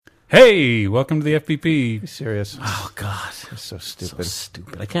Hey, welcome to the FPP. Be serious. Oh, God. It's so stupid. So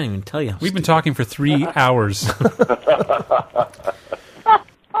stupid. I can't even tell you. We've been talking for 3 hours.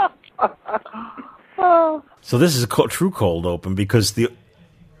 So this is a true cold open because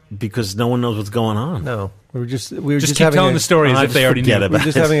no one knows what's going on. No. We were just Just keep having telling the story as if they already knew. We were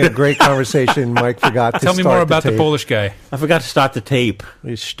just having a great conversation. Mike forgot to Tell me start more about the tape. Polish guy. I forgot to start the tape.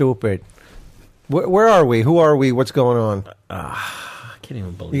 You're stupid. Where are we? Who are we? What's going on? I can't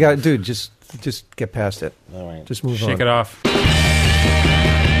even believe You got to, dude, just get past it. All right. Just move on. Shake it off.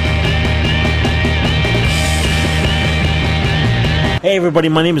 Hey, everybody.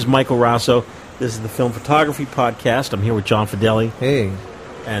 My name is Michael Rosso. This is the Film Photography Podcast. I'm here with John Fideli Hey.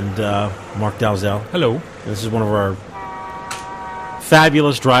 and Mark Dalzell. Hello. This is one of our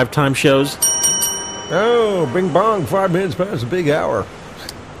fabulous drive time shows. Oh, bing bong, 5 minutes past the big hour.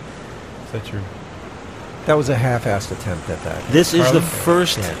 Is that your That was a half-assed attempt at that. This is Carlin? the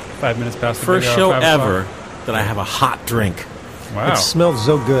first 5 minutes past the first big hour, show 5 ever o'clock? that I have a hot drink. Wow. It smells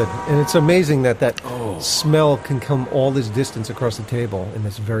so good. And it's amazing that smell can come all this distance across the table in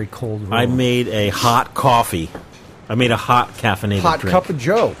this very cold room. I made a hot coffee. I made a hot caffeinated hot drink. cup of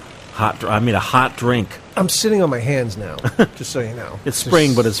Joe. I made a hot drink. I'm sitting on my hands now, just so you know. It's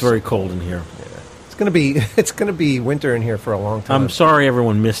spring, but it's very cold in here. It's gonna be winter in here for a long time. I'm sorry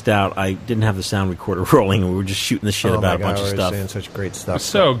everyone missed out. I didn't have the sound recorder rolling, and we were just shooting the shit Oh about my a bunch God, of we're stuff. saying such great stuff.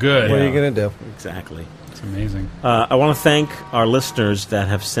 So good. What are you gonna do? Exactly. It's amazing. I want to thank our listeners that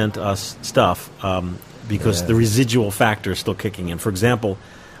have sent us stuff because the residual factor is still kicking in. For example,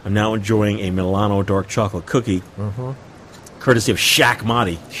 I'm now enjoying a Milano dark chocolate cookie, courtesy of Shaq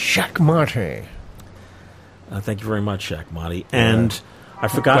Mahdi. Shaq Mate. Thank you very much, Shaq Mahdi. And I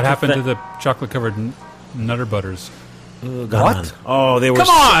forgot What happened to the the chocolate-covered Nutter Butters? What? Oh, they were Come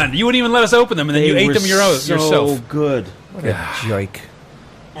on! You wouldn't even let us open them, and then you ate them yourself. so good. What a joke.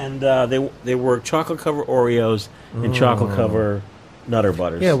 And they were chocolate cover Oreos and chocolate cover Nutter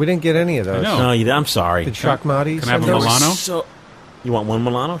Butters. Yeah, we didn't get any of those. I know. I'm sorry. Did Shaq Mate Can I have send a those? Milano? So, you want one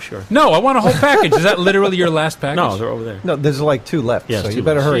Milano? Sure. No, I want a whole package. Is that literally your last package? No, they're over there. No, there's like 2 left, Yes, so 2 you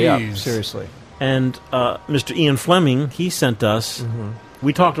better left. hurry up. Jeez. Seriously. And Mr. Ian Fleming, he sent us.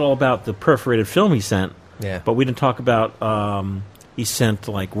 We talked all about the perforated film he sent, Yeah. but we didn't talk about. He sent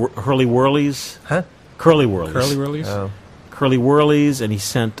like Hurly Whirlies, Huh? Curly Whirlies, Curly Whirlies? Oh. Curly Whirlies, and he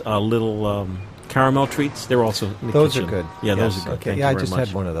sent little caramel treats. They were also in the Those kitchen. are good. Yeah, those Yes, are good. Okay. Thank Yeah, you I very just much.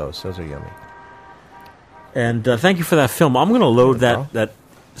 had one of those. Those are yummy. And thank you for that film. I'm going to load that.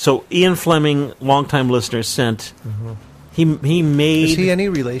 So Ian Fleming, longtime listener, sent. He made. Is he any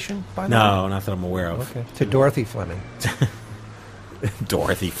relation, by the way? No, not that I'm aware of. Okay. To Dorothy Fleming.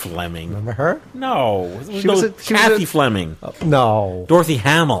 Dorothy Fleming. Remember her? No, She was Kathy a- Fleming. No. Dorothy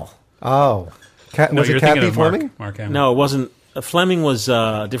Hamill. Oh. No, Was you're it thinking Kathy of Fleming? Mark Hamill. No, it wasn't. Fleming was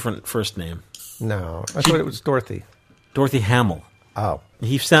a different first name. No. I thought it was Dorothy. Dorothy Hamill. Oh.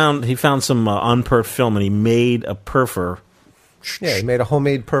 He found some unperfed film and he made a perfor. Yeah, he made a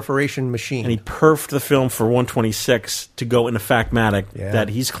homemade perforation machine. And he perfed the film for 126 to go in a Factmatic Yeah. that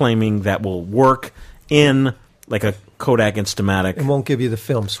he's claiming that will work in like a Kodak Instamatic. It won't give you the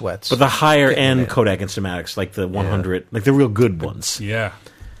film sweats. But the higher Getting end it. Kodak Instamatics, like the 100, like the real good ones. Yeah.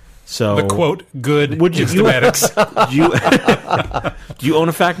 So The quote, good Would you- Instamatics. do you do you own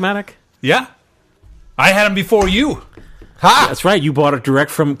a Factmatic? Yeah. I had them before you. Ha! That's right. You bought it direct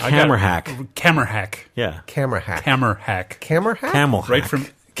from I got Camera Hack. Camera Hack. Yeah, Camera hack. Camera Hack. Camera hack? Camel Right Hack. from...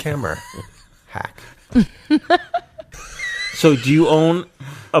 Camera hack. So, do you own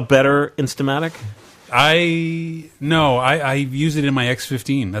a better Instamatic? I use it in my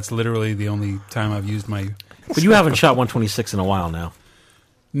X15. That's literally the only time I've used my... But you haven't shot 126 in a while now.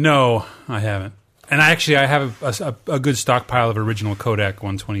 No, I haven't. And I have a good stockpile of original Kodak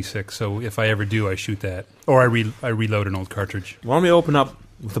 126, so if I ever do, I shoot that. Or I reload an old cartridge. Why don't we open up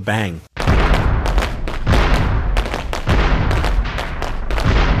with a bang?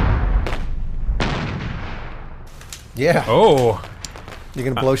 Yeah. Oh. You're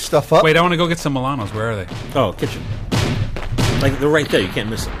going to blow stuff up? Wait, I want to go get some Milanos. Where are they? Oh, kitchen. Like they're right there. You can't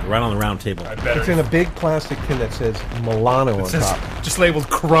miss them. They're right on the round table. I It's better. in a big plastic tin that says Milano on It says, top. just labeled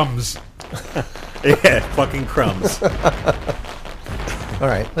crumbs. Yeah, fucking crumbs. All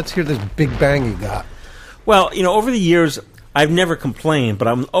right, let's hear this big bang you got. Well, over the years, I've never complained, but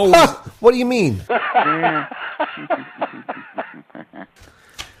I'm always. What do you mean? But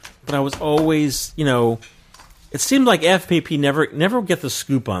I was always, it seemed like FPP never get the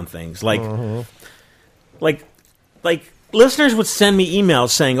scoop on things. Like listeners would send me emails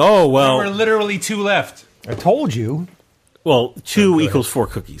saying, "Oh, There were well, literally 2 left. I told you. 2 equals 4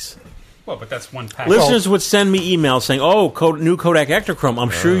 cookies." Well, but that's one pack. Listeners would send me emails saying, "Oh, new Kodak Ektachrome. I'm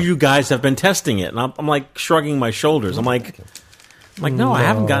sure you guys have been testing it." And I'm like shrugging my shoulders. I'm like, no, I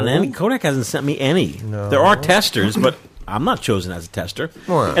haven't gotten any. Kodak hasn't sent me any. No. There are testers, but I'm not chosen as a tester,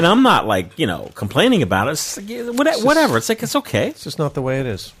 Well. and I'm not like complaining about it. It's like, whatever. It's like it's okay. It's just not the way it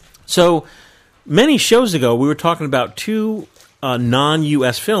is. So many shows ago, we were talking about two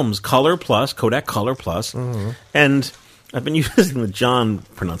non-U.S. films, Color Plus, Kodak Color Plus, and I've been using the John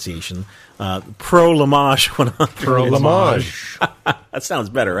pronunciation, Pro Lamage 100. Pro Lamage. That sounds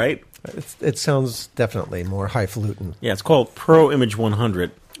better, right? It sounds definitely more highfalutin. Yeah, it's called Pro Image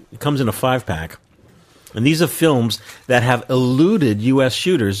 100. It comes in a 5-pack. And these are films that have eluded U.S.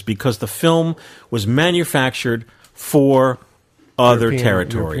 shooters because the film was manufactured for other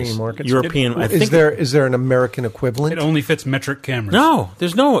territories. European markets. European, I think. Is there an American equivalent? It only fits metric cameras. No,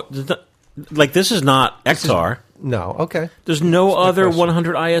 there's no. Like, this is not Ektar. No. Okay. There's no other question.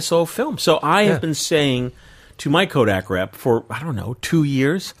 100 ISO film. So I have Yeah. been saying to my Kodak rep for, 2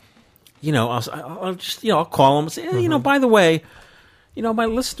 years, I'll just, I'll call them and say, by the way, my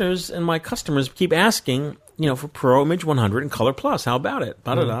listeners and my customers keep asking, for Pro Image 100 and Color Plus. How about it?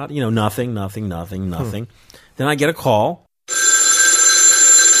 Da-da-da. Nothing. Then I get a call.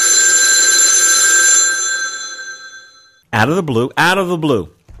 Out of the blue.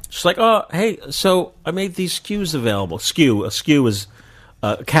 She's like, "Oh, hey, so I made these SKUs available." A SKU is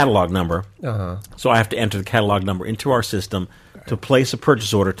a catalog number. So I have to enter the catalog number into our system to place a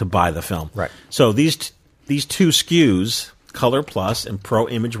purchase order to buy the film. Right. So these two SKUs, Color Plus and Pro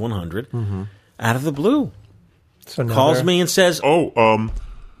Image 100, out of the blue, So now calls they're- me and says,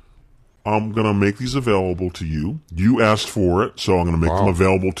 I'm going to make these available to you. You asked for it, so I'm going to make them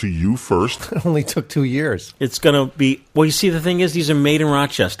available to you first. It only took 2 years. it's going to be, well, you see, the thing is, these are made in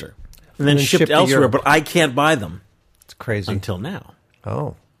Rochester and then shipped to elsewhere, Europe. but I can't buy them It's crazy. until now.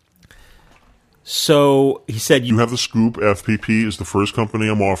 Oh. So he said, You have the scoop. FPP is the first company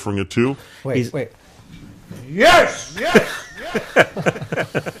I'm offering it to. Wait.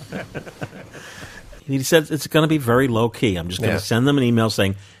 He said it's going to be very low key. I'm just going to Yeah. send them an email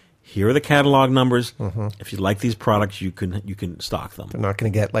saying, "Here are the catalog numbers. If you like these products, you can stock them." They're not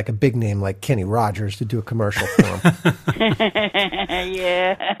going to get like a big name like Kenny Rogers to do a commercial for them.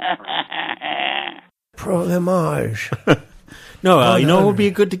 Yeah. Pro Lamage. No, you know who would be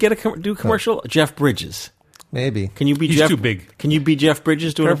good to get do a commercial? Jeff Bridges. Maybe. Can you be He's Jeff? too big. Can you be Jeff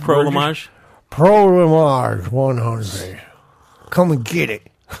Bridges doing Jeff a pro Bridges? Lamage? Pro Lamage 100. Come and get it.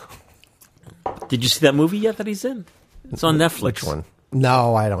 Did you see that movie yet that he's in? It's on Netflix. Which one?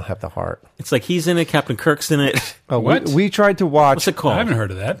 No, I don't have the heart. It's like he's in it. Captain Kirk's in it. Oh, What? We tried to watch. What's it called? I haven't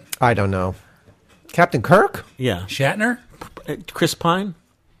heard of that. I don't know. Captain Kirk? Yeah, Shatner? Chris Pine.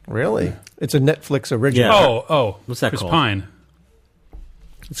 Really? It's a Netflix original. Yeah. Oh. What's that Chris called? Pine.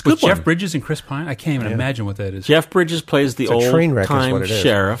 It's a good With Jeff one. Bridges and Chris Pine? I can't even imagine what that is. Jeff Bridges plays the It's a train old wreck is time what it is.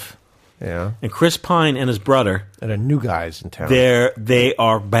 sheriff, Yeah. and Chris Pine and his brother. And a new guy's in town. They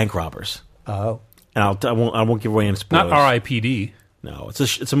are bank robbers. Oh. And I won't give away any spoilers. Not R.I.P.D. No,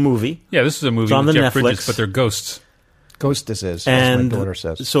 it's a movie. Yeah, this is a movie It's on with the Jeff Netflix. Bridges, but they're ghosts. Ghostess is, And as my daughter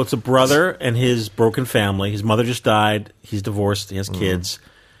says. so it's a brother and his broken family. His mother just died. He's divorced. He has kids.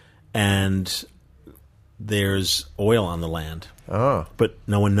 And there's oil on the land. Oh. But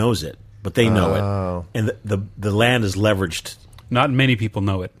no one knows it. But they know Oh. it. And the land is leveraged. Not many people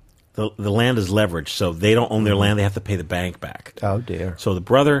know it. The land is leveraged, so they don't own their land. They have to pay the bank back. Oh, dear. So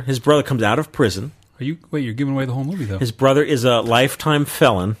his brother comes out of prison. You're giving away the whole movie, though. His brother is a lifetime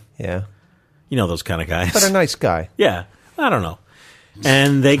felon. Yeah. You know those kind of guys. But a nice guy. Yeah, I don't know.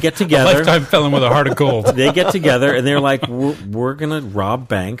 And they get A together. lifetime felon with a heart of gold. They get together and they're like, we're going to rob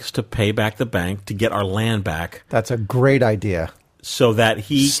banks to pay back the bank to get our land back, That's a great idea. so that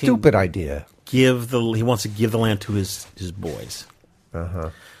he Stupid idea. he wants to give the land to his boys.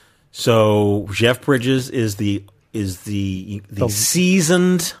 So Jeff Bridges is the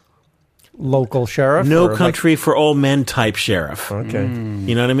seasoned, Local sheriff? no or country for old men type sheriff. Like, okay.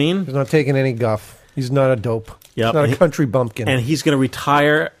 You know what I mean? He's not taking any guff. He's not a dope. Yep. He's not a country bumpkin. And he's going to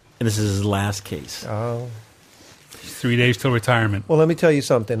retire, and this is his last case. oh. 3 days till retirement. Well, let me tell you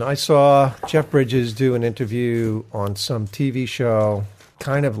something. I saw Jeff Bridges do an interview on some TV show,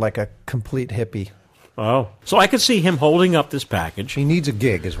 kind of like a complete hippie. Oh, so I could see him holding up this package. He needs a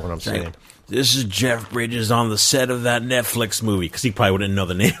gig, is what I'm saying. This is Jeff Bridges on the set of that Netflix movie, because he probably wouldn't know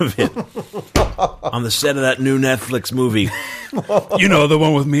the name of it. On the set of that new Netflix movie. You know, the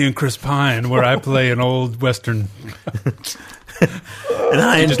one with me and Chris Pine, where I play an old Western. And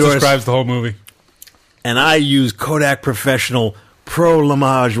I Just endorse, describes the whole movie. and I use Kodak Professional Pro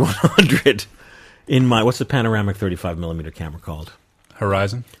Lamage 100 in my, what's the panoramic 35mm camera called?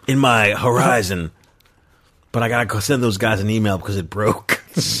 Horizon. In my Horizon. But I got to send those guys an email because it broke.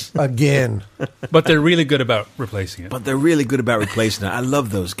 Again. But they're really good about replacing it. But they're really good about replacing it. I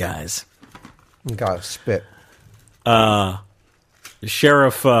love those guys. You gotta spit.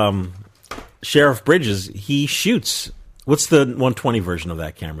 Sheriff Bridges, he shoots. What's the 120 version of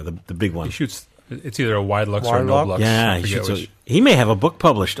that camera? The big one. He shoots. It's either a wide lux or a Wide no lux? lux. Yeah, I he forget shoots. which. He may have a book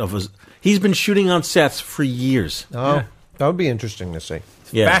published of his. He's been shooting on sets for years. Oh, Yeah. that would be interesting to see.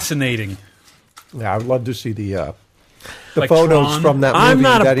 Yeah. Fascinating. Yeah, I'd love to see the Like photos Tron. from that I'm movie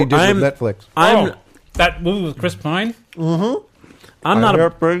not a- that he did I'm- with Netflix. I'm that movie with Chris Pine? I'm not a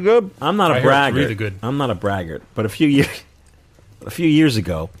pretty good. I'm not I a heard it's braggart. really good. I'm not a braggart. But a few years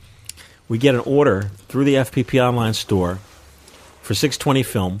ago, we get an order through the FPP online store for 620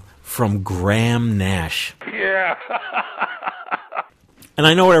 film from Graham Nash. Yeah. And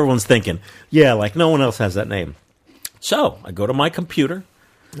I know what everyone's thinking. Yeah, like no one else has that name. So I go to my computer.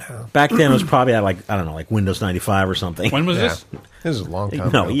 Back then it was probably at like Windows 95 or something. When was Yeah. this? This is a long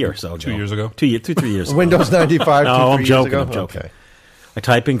time No, ago. a year or so ago. 2 years ago? 3 years ago. Windows 95 No, 2, 3 I'm years joking, ago? I'm joking. Okay. I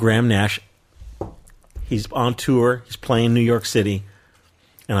type in Graham Nash. He's on tour. He's playing New York City.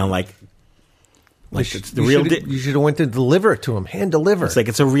 And I'm like it's the real deal. You should have went to deliver it to him. Hand deliver. It's like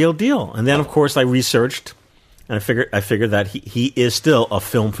it's a real deal. And then, of course, I researched, and I figured that he is still a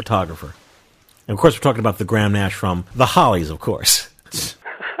film photographer. And, of course, we're talking about the Graham Nash from The Hollies, of course.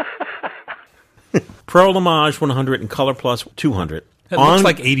 Pro Lamage 100 and Color Plus 200. It looks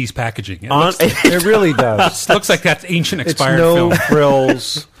like 80s packaging. It looks, It really does. looks like that's ancient It's expired no film.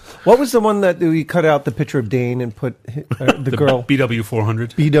 frills. What was the one that we cut out the picture of Dane and put the girl BW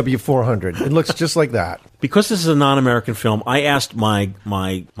 400. BW 400? It looks just like that. Because this is a non-American film, I asked my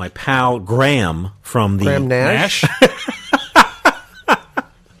pal Graham from the... Graham Nash.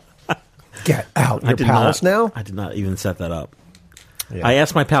 Get out. Your did pals not- now? I did not even set that up. Yeah. I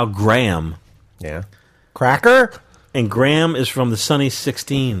asked my pal Graham, Yeah. Cracker? and Graham is from the Sunny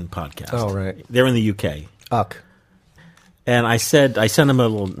 16 podcast. Oh, right. They're in the UK. Uck. And I sent him a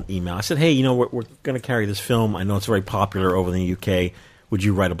little email. I said, hey, we're going to carry this film. I know it's very popular over in the UK. Would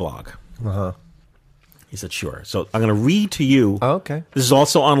you write a blog? Uh-huh. He said, sure. So I'm going to read to you. Oh, okay. This is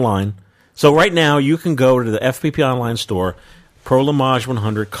also online. So right now you can go to the FPP online store, Pro Lamage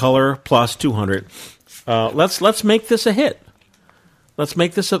 100, Color Plus 200. Let's make this a hit. Let's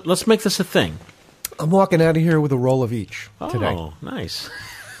make this a thing. I'm walking out of here with a roll of each today. Oh, nice.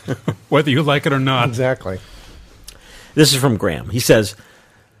 Whether you like it or not. Exactly. This is from Graham. He says,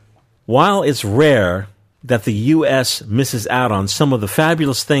 while it's rare that the U.S. misses out on some of the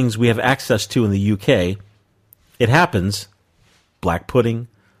fabulous things we have access to in the U.K., it happens. Black pudding,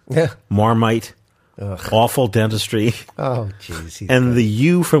 Yeah. Marmite, awful dentistry, Oh, jeez. and the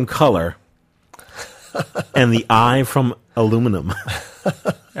U from color, and the I from aluminum.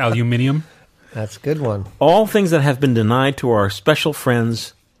 Aluminium. That's a good one. All things that have been denied to our special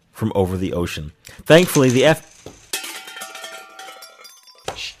friends from over the ocean. Thankfully,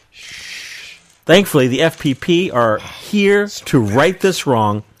 the FPP are here to right this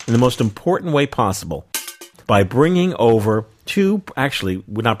wrong in the most important way possible by bringing over two. Actually,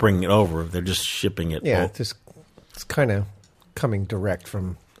 we're not bringing it over; they're just shipping it. Yeah, it's kind of coming direct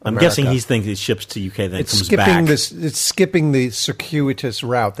from I'm America. guessing he's thinking it ships to UK, then It's comes skipping back. It's skipping the circuitous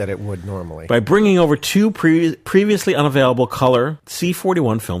route that it would normally. By bringing over two previously unavailable color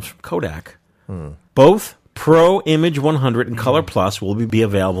C41 films from Kodak. Both Pro Image 100 and Color Plus will be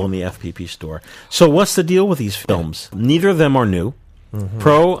available in the FPP store. So what's the deal with these films? Neither of them are new.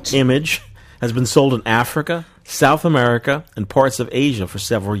 Pro Image has been sold in Africa, South America, and parts of Asia for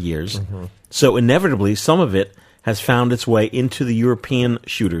several years. So inevitably, some of it has found its way into the European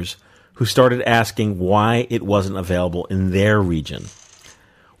shooters who started asking why it wasn't available in their region.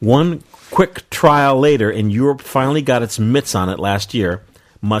 One quick trial later, and Europe finally got its mitts on it last year,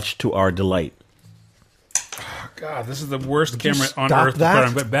 much to our delight. God, this is the worst camera on stop earth that?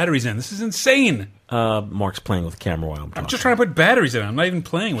 to put batteries in. This is insane. Mark's playing with the camera while I'm talking. I'm just trying to put batteries in it. I'm not even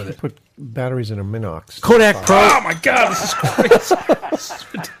playing with it. Put batteries in a Minox. Kodak Pro. Oh my God, this is crazy. This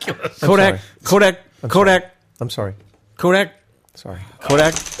is ridiculous. Kodak. I'm sorry. Kodak. Sorry.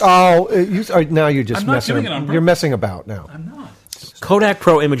 Kodak. Oh, now you're just I'm not messing. doing it on You're messing about now. I'm not. Kodak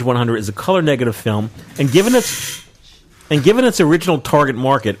Pro Image 100 is a color negative film, and given its original target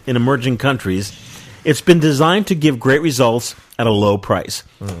market in emerging countries, it's been designed to give great results at a low price.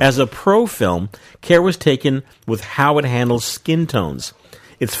 As a pro film, care was taken with how it handles skin tones.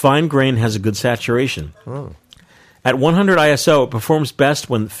 Its fine grain has a good saturation. At 100 ISO, it performs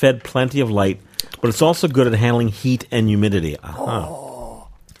best when fed plenty of light, but it's also good at handling heat and humidity.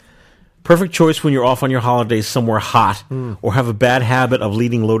 Pro Perfect choice when you're off on your holidays somewhere hot or have a bad habit of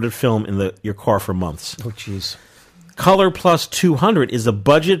leaving loaded film in your car for months. Oh, jeez. Color Plus 200 is a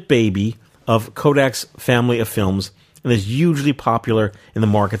budget baby of Kodak's family of films and is hugely popular in the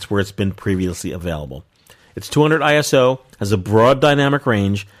markets where it's been previously available. It's 200 ISO, has a broad dynamic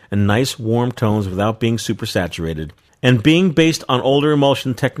range, and nice warm tones without being super saturated. And being based on older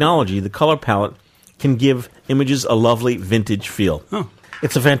emulsion technology, the color palette can give images a lovely vintage feel. Oh.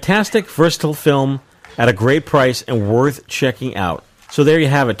 It's a fantastic, versatile film at a great price and worth checking out. So there you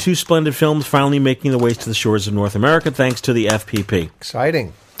have it. 2 splendid films finally making their ways to the shores of North America thanks to the FPP.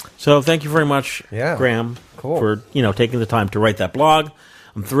 Exciting. So thank you very much, Graham, for taking the time to write that blog.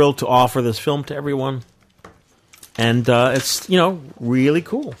 I'm thrilled to offer this film to everyone. And it's, really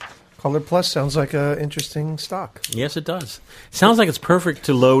cool. Color Plus sounds like an interesting stock. Yes, it does. Sounds like it's perfect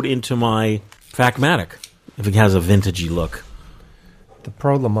to load into my Facmatic if it has a vintagey look. The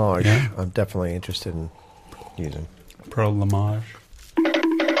Pro Lamage, I'm definitely interested in using. Pro Lamage.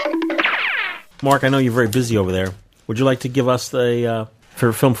 Mark, I know you're very busy over there. Would you like to give us the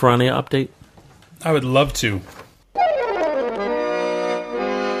for Film Ferrania update? I would love to.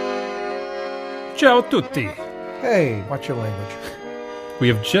 Ciao a tutti. Hey, watch your language. We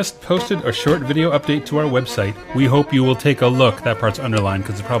have just posted a short video update to our website. We hope you will take a look. That part's underlined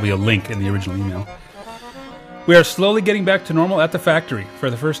because there's probably a link in the original email. We are slowly getting back to normal at the factory.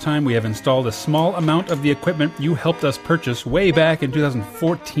 For the first time, we have installed a small amount of the equipment you helped us purchase way back in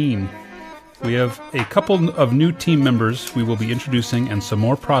 2014. We have a couple of new team members we will be introducing and some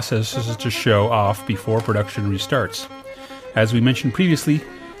more processes to show off before production restarts. As we mentioned previously,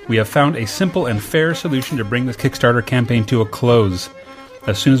 we have found a simple and fair solution to bring this Kickstarter campaign to a close.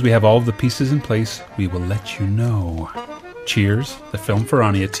 As soon as we have all of the pieces in place, we will let you know. Cheers, the Film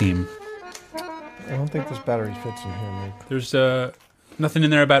Ferrania team. I don't think this battery fits in here, Nick. There's nothing in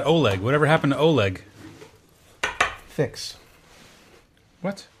there about Oleg. Whatever happened to Oleg? Fix.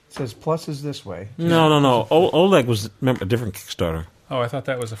 What? It says plus is this way. No. Oleg was a different Kickstarter. Oh, I thought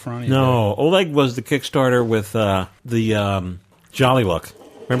that was a Ferrania. No, Oleg was the Kickstarter with the Jolly Look.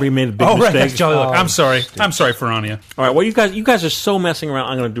 Remember, he made a big mistake. Right, that's Jolly Look. I'm sorry, Ferrania. All right, well, you guys are so messing around.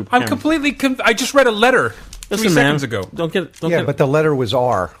 I'm going to do. I'm completely. I just read a letter. Listen, 3 man, seconds ago. Don't get. But the letter was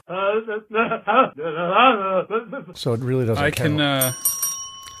R. So it really doesn't I count.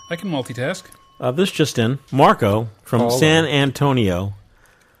 I can multitask. This just in. Marco from San Antonio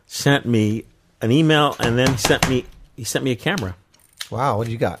sent me an email, and then he sent me a camera. Wow, what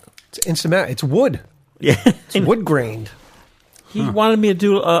do you got? It's instant. It's wood. Yeah, It's wood grained. he wanted me to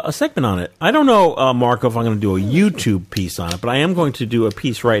do a segment on it. I don't know, Marco, if I'm going to do a YouTube piece on it, but I am going to do a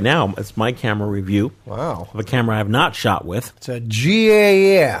piece right now. It's my camera review Wow. of a camera I have not shot with. It's a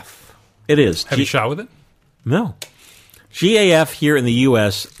GAF. It is. Have you shot with it? No. GAF here in the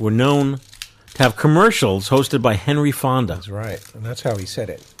U.S. were known to have commercials hosted by Henry Fonda. That's right. And that's how he said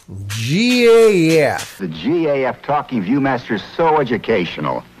it. GAF. The GAF Talking Viewmaster is so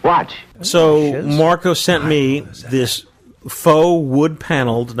educational. Watch. So Marco sent me this faux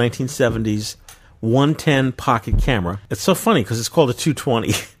wood-paneled 1970s 110 pocket camera. It's so funny because it's called a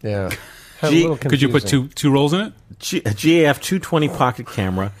 220. Yeah. Could you put two rolls in it? A GAF 220 pocket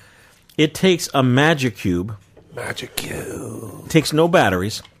camera. It takes a Magic Cube. Magic Cube. Takes no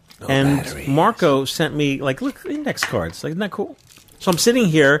batteries. Marco sent me, look, index cards. Isn't that cool? So I'm sitting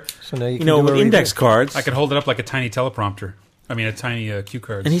here, So now you can do with a index review. cards. I could hold it up like a tiny teleprompter. I mean, a tiny cue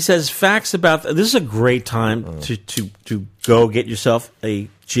card. And he says facts about this is a great time to go get yourself a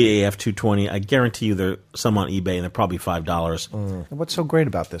GAF 220. I guarantee you there's some on eBay and they're probably $5. What's so great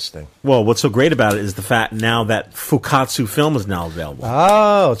about this thing? Well, what's so great about it is the fact now that Fukatsu film is now available.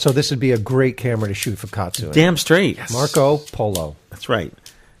 Oh, so this would be a great camera to shoot for Katsu. Damn straight. Marco Polo. That's right.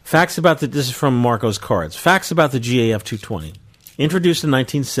 Facts about this is from Marco's cards. Facts about the GAF 220. Introduced in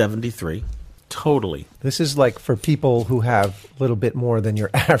 1973. Totally. This is like for people who have a little bit more than your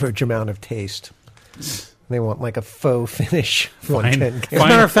average amount of taste. They want like a faux finish 110 camera.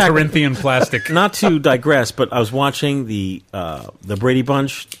 matter of fact- Corinthian plastic. Not to digress, but I was watching the Brady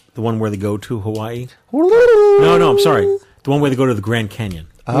Bunch, the one where they go to Hawaii. No, I'm sorry. The one where they go to the Grand Canyon.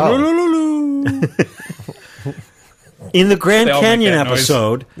 In the Grand They all make Canyon that noise.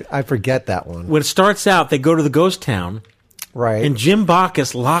 episode, I forget that one. when it starts out, they go to the ghost town, Right. and Jim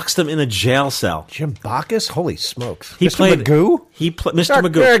Bacchus locks them in a jail cell. Jim Bacchus? Holy smokes. He Mr. played Magoo? Mr.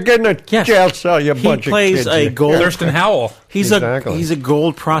 Magoo. Get in a Yes. jail cell, you He bunch plays of kids. a gold. Thurston Howell. He's Exactly. a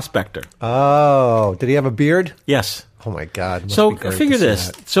gold prospector. Oh, did he have a beard? Yes. Oh, my God. Must So be great figure to see this.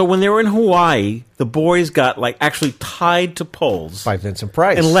 that. So when they were in Hawaii, the boys got actually tied to poles By Vincent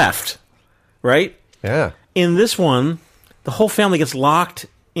Price. and left. Right? Yeah. In this one, the whole family gets locked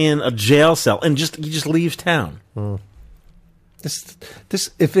in a jail cell and he just leaves town. This,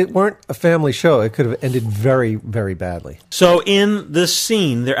 if it weren't a family show, it could have ended very, very badly. So in this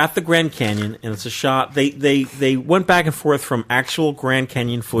scene, they're at the Grand Canyon, and it's a shot. They went back and forth from actual Grand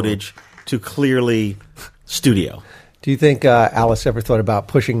Canyon footage to clearly studio. Do you think Alice ever thought about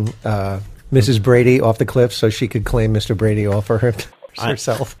pushing Mrs. Brady off the cliff so she could claim Mr. Brady off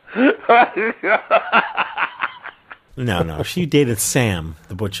herself? No. She dated Sam,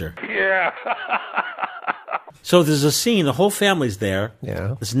 the butcher. Yeah. So there's a scene. The whole family's there.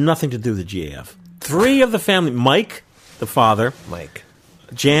 Yeah. There's nothing to do with the GAF. 3 of the family, Mike, the father,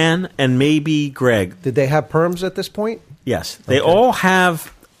 Jan, and maybe Greg. Did they have perms at this point? Yes. They all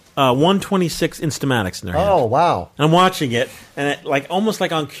have 126 Instamatics in their hand. Oh, wow. And I'm watching it, and almost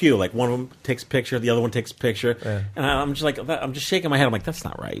like on cue. Like one of them takes a picture, the other one takes a picture. Yeah. And I'm just shaking my head. I'm like, that's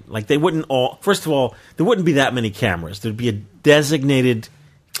not right. Like they wouldn't all, first of all, there wouldn't be that many cameras. There'd be a designated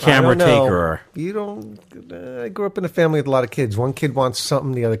camera taker. You don't. I grew up in a family with a lot of kids. One kid wants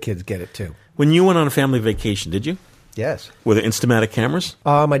something, the other kids get it too. When you went on a family vacation, did you? Yes. Were there Instamatic cameras?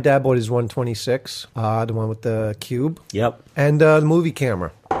 My dad bought his 126, the one with the cube. Yep. And the movie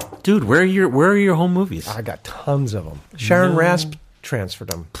camera. Dude, where are your home movies? I got tons of them. Sharon Rasp transferred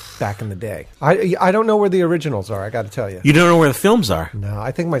them back in the day. I don't know where the originals are. I got to tell you. You don't know where the films are? No,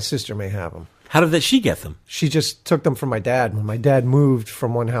 I think my sister may have them. How did she get them? She just took them from my dad. When my dad moved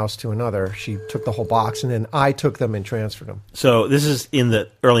from one house to another, she took the whole box, and then I took them and transferred them. So this is in the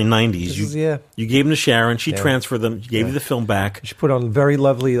early 90s. You gave them to Sharon. She transferred them. She gave you the film back. She put on very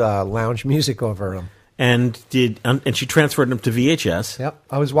lovely lounge music over them. And she transferred them to VHS. Yep.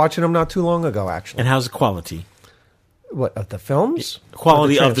 I was watching them not too long ago, actually. And how's the quality? What, of the films?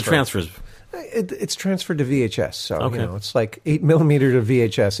 Quality of the transfers. It's transferred to VHS, so it's like 8mm to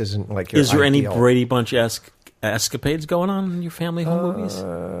VHS isn't like your Is there ideal. any Brady Bunch escapades going on in your family home movies?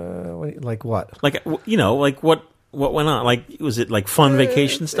 Like what? Like what went on? Like was it like fun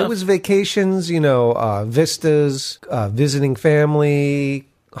vacation stuff? It was vacations, vistas, visiting family,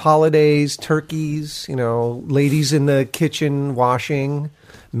 holidays, turkeys, ladies in the kitchen washing.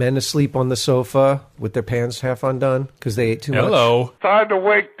 Men asleep on the sofa with their pants half undone because they ate too much. Hello. Time to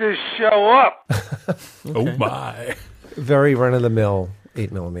wake this show up. Oh, my. Very run-of-the-mill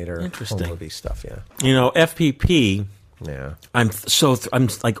 8mm Interesting. home movie stuff, yeah. FPP. Yeah. I'm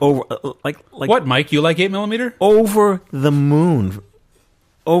like over like What, Mike? You like 8mm? Over the moon.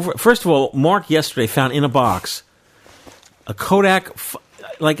 First of all, Mark yesterday found in a box a Kodak.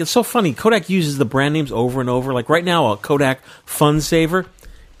 It's so funny. Kodak uses the brand names over and over. Like right now, a Kodak Fun Saver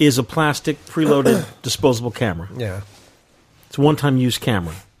is a plastic preloaded disposable camera. Yeah. It's a one-time use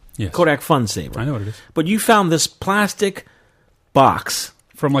camera. Yes. Kodak Fun Saver. I know what it is. But you found this plastic box.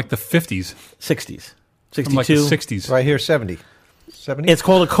 From like the 50s. 60s. 62. From like the 60s. Right here, 70. 70? It's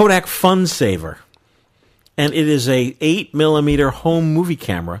called a Kodak Fun Saver. And it is a 8mm home movie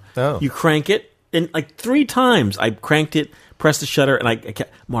camera. Oh. You crank it, and like 3 times I cranked it, pressed the shutter, and I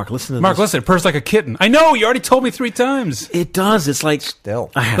kept, Mark, listen to this. Mark, listen, it purrs like a kitten. I know, you already told me 3 times. It does. It's like... Still.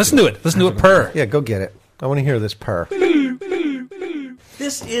 Listen to it. Listen to it purr. Yeah, go get it. I want to hear this purr.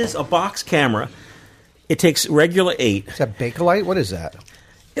 This is a box camera. It takes regular 8. Is that Bakelite? What is that?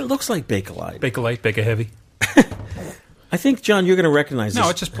 It looks like Bakelite. Bakelite, Bake-A-Heavy. I think, John, you're going to recognize this.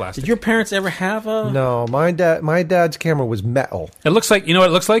 No, it's just plastic. Did your parents ever have a... No, my dad's camera was metal. It looks like, you know what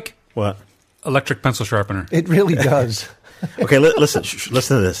it looks like? What? Electric pencil sharpener. It really does. Okay, listen.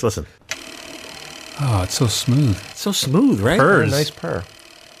 Listen to this. Listen. Oh, it's so smooth. It's so smooth, right? Purrs. A nice purr.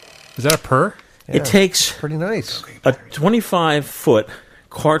 Is that a purr? Yeah, It takes pretty nice. a 25-foot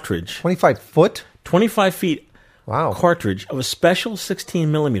cartridge, 25 foot? 25 feet Wow. cartridge of a special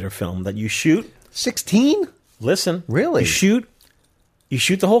 16mm film that you shoot. 16? Listen. Really? You shoot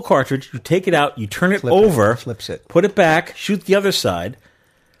the whole cartridge, you take it out, you turn it Flip it. over, Flips it. put it back, shoot the other side,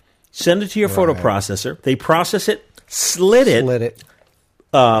 send it to your photo processor. They process it, slit it,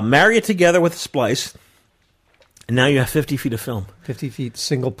 marry it together with a splice, and now you have 50 feet of film. 50 feet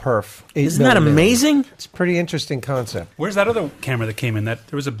single perf. Isn't that amazing? It's a pretty interesting concept. Where's that other camera that came in? There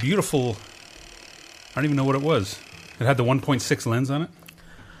was a beautiful... I don't even know what it was. It had the 1.6 lens on it.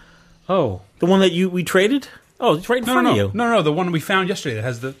 Oh, the one that we traded? Oh, it's right in front of you. No, the one we found yesterday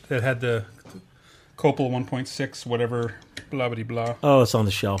that had the Coppola 1.6 whatever blah blah blah. Oh, it's on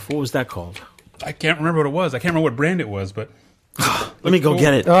the shelf. What was that called? I can't remember what it was. I can't remember what brand it was, but Let me go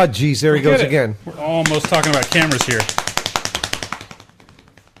get it. Oh, geez, there he goes again. We're almost talking about cameras here.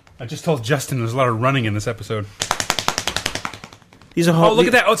 I just told Justin there's a lot of running in this episode. These are look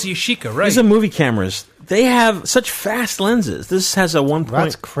at that. Oh, it's a Yashica, right? These are movie cameras. They have such fast lenses. This has a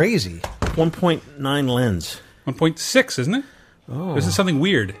That's crazy. 1.9 lens. 1.6, isn't it? This is something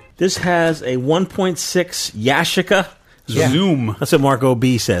weird. This has a 1.6 Yashica. Zoom. That's what Mark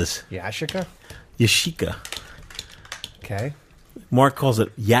O.B. says. Yashica? Yashica. Okay. Mark calls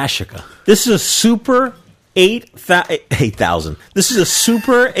it Yashica. This is a Super 8,000. This is a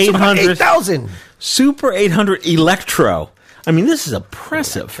Super 800. 8,000! Super 800 Electro. I mean, this is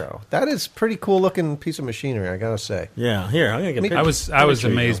impressive. That is pretty cool looking piece of machinery, I gotta say. Yeah, here, I'm going to get I was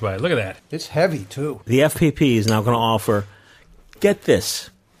amazed by it. Look at that. It's heavy, too. The FPP is now going to offer, get this,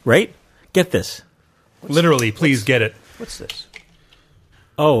 right? Get this. Literally, please get it. What's this?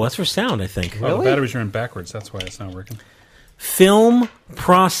 Oh, that's for sound, I think. Oh, the batteries are in backwards. That's why it's not working. Film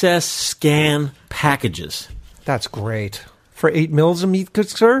process scan packages. That's great. For 8 mils a meat, good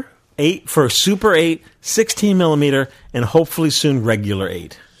sir? 8 for Super 8, 16 millimeter, and hopefully soon regular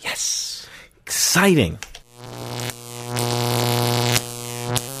 8. Yes. Exciting.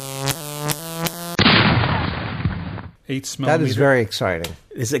 That is very exciting.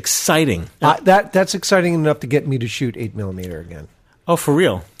 It's exciting. That's exciting enough to get me to shoot 8 millimeter again. Oh, for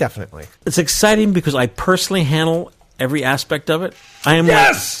real? Definitely. It's exciting because I personally handle every aspect of it. I am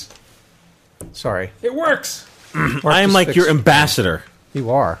Sorry. It works. I am like your ambassador.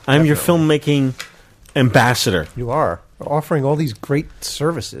 You are. I'm your filmmaking ambassador. You are. We're offering all these great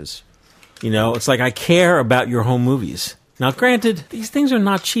services. You know, it's like I care about your home movies. Now, granted, these things are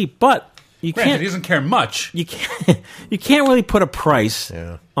not cheap, but you Granted, can't. he doesn't care much. You can't really put a price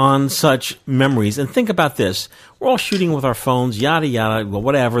on such memories. And think about this: we're all shooting with our phones, yada yada, well,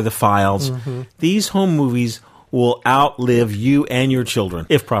 whatever the files. Mm-hmm. These home movies will outlive you and your children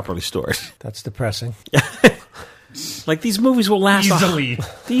if properly stored. That's depressing. Like these movies will last Easily.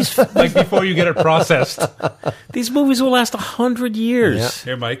 These Like before you get it processed. these movies will last 100 years. Yeah.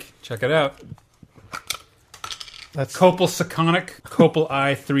 Here, Mike, check it out. That's Copal Saconic Copal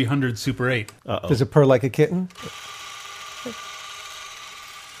i300 Super 8. Does it purr like a kitten?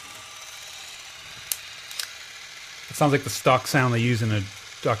 It sounds like the stock sound they use in a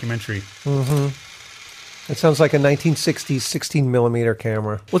documentary. It sounds like a 1960s 16 millimeter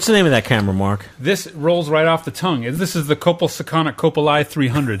camera. What's the name of that camera, Mark? This rolls right off the tongue. This is the Copal Saconic Copal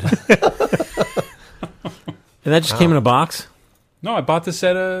i300. And that just came in a box? No, I bought this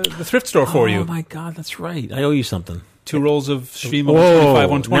at the thrift store for you. Oh, my God, that's right. I owe you something. 2 rolls of Schwima Whoa, 125,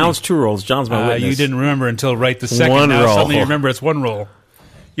 120. now it's 2 rolls. John's my witness. You didn't remember until right the second. One now roll. suddenly you remember it's 1 roll.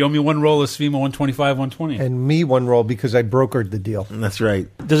 You owe me 1 roll of Schwima 125, 120. And me 1 roll because I brokered the deal. That's right.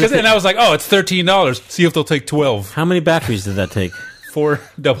 And I was like, oh, it's $13. See if they'll take 12. How many batteries did that take? 4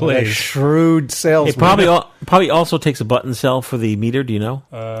 double A A's. shrewd salesman. It probably also takes a button cell for the meter. Do you know?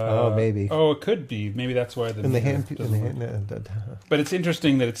 Oh, maybe. Oh, it could be. Maybe that's why the In the hand. doesn't work. But it's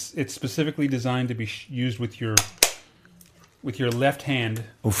interesting that it's specifically designed to be used with your left hand,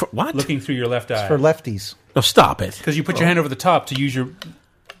 What? looking through your left eye. For lefties. Oh, stop it. Because you put your hand over the top to use your.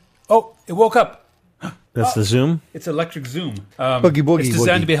 Oh, it woke up. That's the zoom? It's electric zoom. Boogie, boogie, It's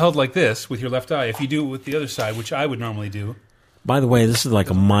designed woogie. to be held like this with your left eye. If you do it with the other side, which I would normally do. By the way, this is like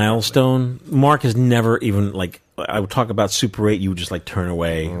a milestone. Mark has never even, like, I would talk about Super 8, you would just, like, turn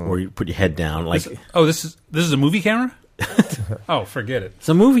away or you put your head down. Like, This is a movie camera? Oh, forget it. it's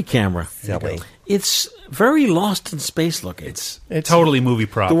a movie camera. Silly. It's very Lost in Space looking. It's totally movie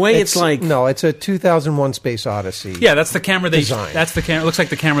prop. the way it's like... No, it's a 2001 Space Odyssey. Yeah, that's the camera they. Design. That's the camera. Looks like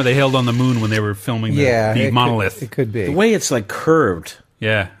the camera they held on the moon when they were filming the it monolith. It could be. The way it's, like, curved.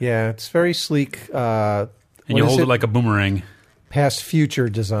 Yeah, Yeah, it's very sleek. and you hold it like a boomerang. Past future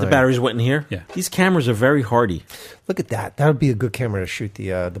design. The batteries went in here. Yeah. These cameras are very hardy. Look at that. That would be a good camera to shoot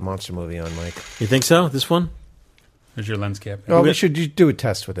the monster movie on, Mike. You think so? This one? There's your lens cap. Oh, we should do a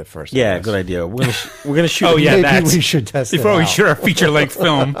test with it first. I Yeah, guess. good idea. We're gonna shoot. Oh, yeah, Maybe that's- we should test Before it we out. shoot our feature-length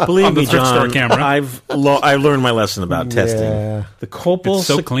film Believe on the me, thrift store John, camera. I learned my lesson about testing. Yeah. The Copal It's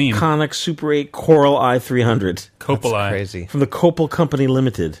so clean. Saconic Super 8 Coral i300 Copal eye. Crazy. from the Copal Company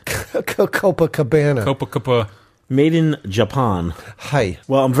Limited, Copacabana. Copa. made in Japan. Hi.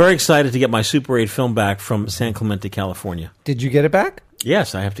 Well, I'm very excited to get my Super 8 film back from San Clemente, California. Did you get it back?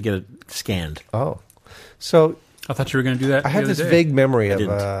 Yes, I have to get it scanned. Oh. So I thought you were going to do that. I had the this other day. vague memory of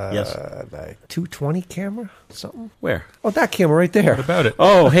didn't. Yes. the 220 camera? Something? Where? Oh, that camera right there. What about it?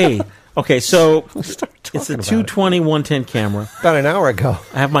 Oh, hey. Okay, so it's a about 220 110 camera. About an hour ago.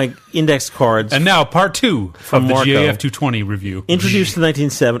 I have my index cards. And now part 2 From of the Marco. GAF 220 review. Introduced in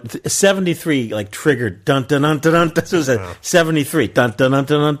 1973, like triggered. Dun dun dun dun dun. This was a 73. Dun dun dun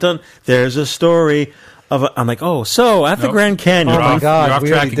dun dun dun. There's a story of. I'm like, oh, so at the Nope. Grand Canyon. Oh, my off- God. you're off We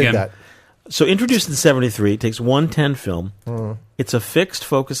track already did again. that. So introduced in 73, it takes 110 film. It's a fixed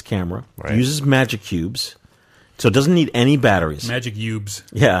focus camera. Right. Uses magic cubes, so it doesn't need any batteries. Magic Ubes.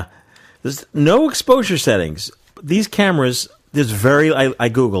 Yeah, there's no exposure settings. These cameras I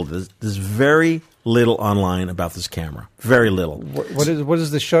Googled this. There's very little online about this camera. Very little. What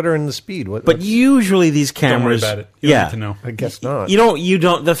is the shutter and the speed? But usually these cameras, Don't worry about it. You don't need to know. I guess not. You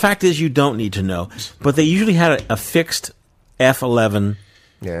don't. The fact is, you don't need to know. But they usually had a fixed f11.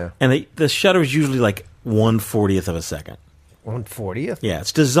 Yeah. And the shutter is usually like 1/40th of a second. 1/40th? Yeah,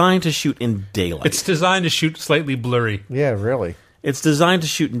 it's designed to shoot in daylight. It's designed to shoot slightly blurry. Yeah, really. It's designed to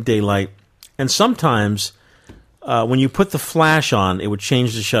shoot in daylight, and sometimes when you put the flash on, it would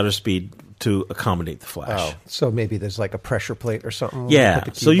change the shutter speed to accommodate the flash. Oh, so maybe there's like a pressure plate or something? Yeah,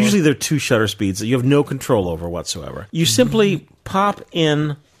 so usually there are two shutter speeds that you have no control over whatsoever. You simply pop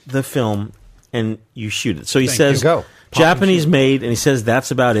in the film and you shoot it. So he says, Go. Japanese made, and he says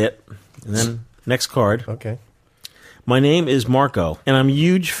that's about it. And then next card. Okay. My name is Marco, and I'm a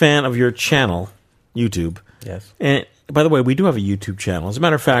huge fan of your channel, YouTube. Yes. And by the way, we do have a YouTube channel. As a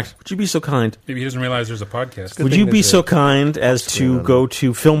matter of fact, would you be so kind? Maybe he doesn't realize there's a podcast. Would you be so kind as to go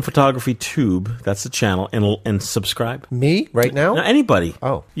to Film Photography Tube, that's the channel, and subscribe? Me? Right now? No, anybody.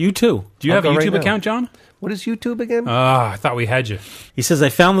 Oh. You too. Do you have a I'll go YouTube right now. account, John? What is YouTube again? I thought we had you. He says, I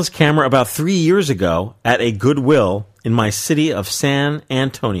found this camera about 3 years ago at a Goodwill in my city of San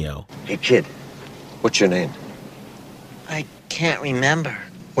Antonio. Hey, kid, what's your name? I can't remember.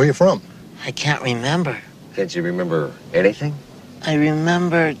 Where you from? I can't remember. Can't you remember anything? I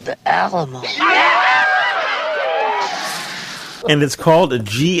remember the Alamo. And it's called a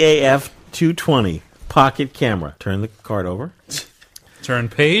GAF 220 pocket camera. Turn the card over. Turn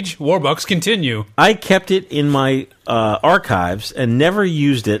page. Warbucks continue. I kept it in my archives and never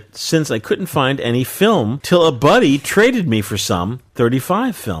used it since I couldn't find any film till a buddy traded me for some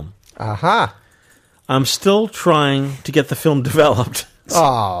 35 film. Aha. I'm still trying to get the film developed.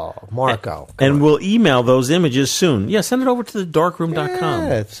 Oh, Marco. And we'll email those images soon. Yeah, send it over to thedarkroom.com.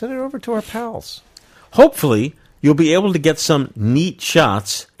 Yeah, send it over to our pals. Hopefully, you'll be able to get some neat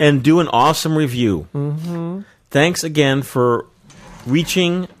shots and do an awesome review. Mm-hmm. Thanks again for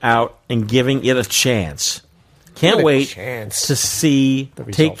reaching out and giving it a chance. Can't wait to see.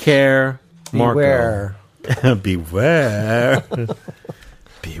 Take care, Marco. Beware. Beware.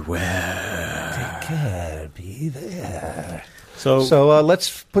 Beware. Take care. Be there. So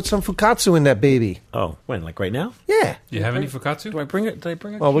let's put some fukatsu in that baby. Oh, when? Like right now? Yeah. Do you have any fukatsu? Do I bring it? Did I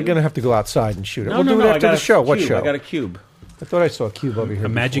bring it? Well, we're going to have to go outside and shoot it. No, we'll no, do no, it after I got the a show. What cube. show? I got a cube. I thought I saw a cube over here. A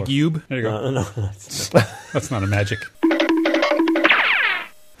magic cube? There you go. No, That's not a magic.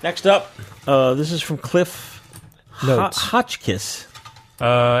 Next up, this is from Cliff Notes. Hotchkiss.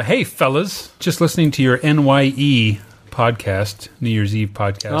 Hey, fellas. Just listening to your NYE podcast, New Year's Eve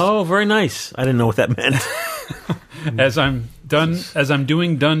podcast. Oh, very nice. I didn't know what that meant. As I'm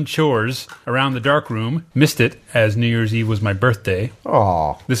doing chores around the dark room. Missed it as New Year's Eve was my birthday.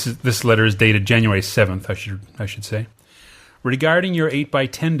 Oh. This letter is dated January 7th, I should say. Regarding your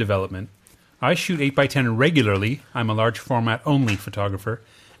 8x10 development, I shoot 8x10 regularly. I'm a large format only photographer,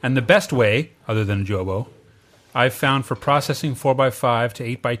 and the best way, other than a Jobo, I've found for processing 4x5 to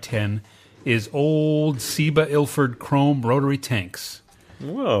 8x10 is old Seba Ilford chrome rotary tanks.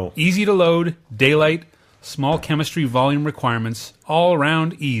 Whoa. Easy to load, daylight, small chemistry volume requirements, all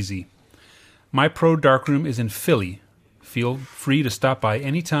around easy. My pro darkroom is in Philly. Feel free to stop by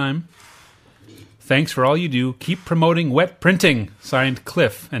anytime. Thanks for all you do. Keep promoting wet printing. Signed,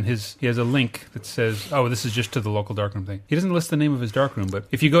 Cliff. And he has a link that says, oh, this is just to the local darkroom thing. He doesn't list the name of his darkroom, but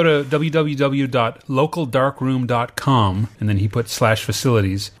if you go to www.localdarkroom.com and then he put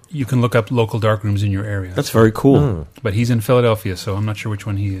 /facilities, you can look up local darkrooms in your area. That's very cool. But he's in Philadelphia, so I'm not sure which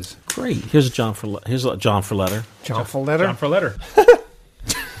one he is. Great. Here's a John for letter. John for letter? John for letter.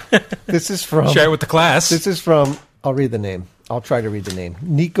 This is from... Share it with the class. This is from... I'll read the name. I'll try to read the name.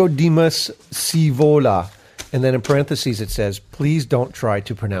 Nicodemus Sivola. And then in parentheses it says, please don't try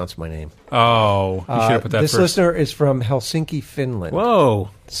to pronounce my name. Oh, you should have put that this first. listener is from Helsinki, Finland.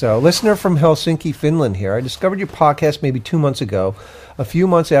 Whoa. So, listener from Helsinki, Finland here. I discovered your podcast maybe 2 months ago, a few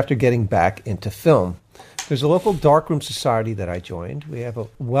months after getting back into film. There's a local darkroom society that I joined. We have a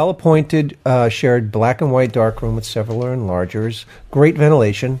well-appointed shared black and white darkroom with several enlargers, great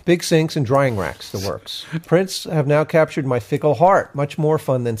ventilation, big sinks, and drying racks, the works. Prints have now captured my fickle heart. Much more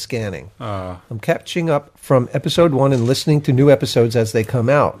fun than scanning. I'm catching up from episode 1 and listening to new episodes as they come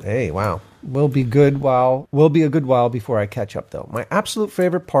out. Hey, wow. Will be a good while before I catch up, though. My absolute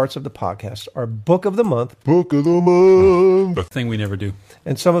favorite parts of the podcast are Book of the Month, The thing we never do.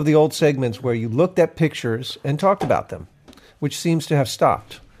 and some of the old segments where you looked at pictures and talked about them, which seems to have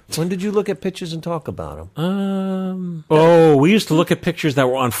stopped. When did you look at pictures and talk about them? We used to look at pictures that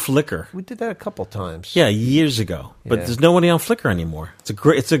were on Flickr. We did that a couple times. Yeah, years ago. But Yeah. there's nobody on Flickr anymore.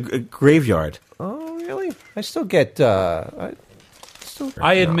 It's a graveyard. Oh, really? I still get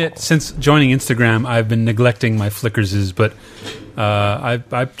I admit, since joining Instagram, I've been neglecting my Flickrs, but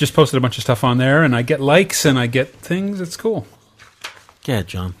I've just posted a bunch of stuff on there, and I get likes and I get things. It's cool. Go ahead,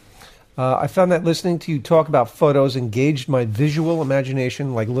 John. I found that listening to you talk about photos engaged my visual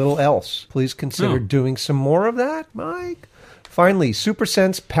imagination like little else. Please consider doing some more of that, Mike. Finally, Super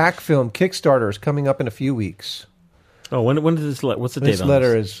Sense Pack Film Kickstarter is coming up in a few weeks. Oh, when did this? What's the date This on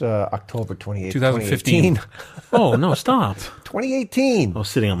letter this? is October 28th, 2015. 2018. Oh no, stop! 2018. Oh,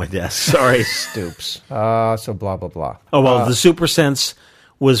 sitting on my desk. Sorry. Stoops. So blah, blah, blah. Oh well, the Super Sense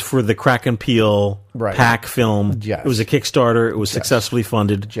was for the Crack and Peel pack film. Yes. It was a Kickstarter. It was successful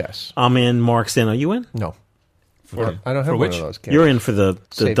funded. Yes. I'm in. Mark's in. Are you in? No. For, I don't have for one which? of those. Kids. You're in for the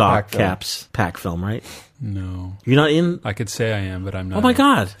Say Doc pack film. Caps pack film, right? No. You're not in? I could say I am, but I'm not. Oh my in.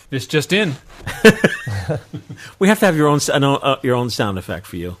 God! It's just in. We have to have your own sound effect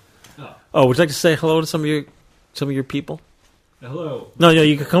for you. Oh, would you like to say hello to some of your people? Hello. No,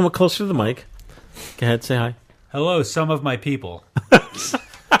 you can come closer to the mic. Go ahead, say hi. Hello, some of my people.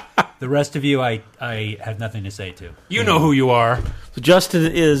 The rest of you, I have nothing to say to. You know who you are. So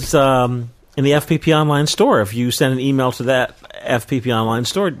Justin is in the FPP Online store. If you send an email to that FPP Online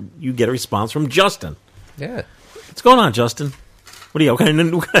store, you get a response from Justin. Yeah. What's going on, Justin? What do you? What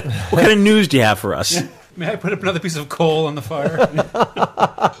kind of news do you have for us? May I put up another piece of coal on the fire?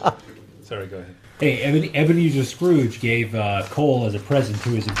 Sorry, go ahead. Hey, Ebenezer Scrooge gave coal as a present to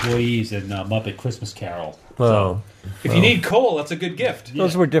his employees in Muppet Christmas Carol. Oh. If you need coal, that's a good gift.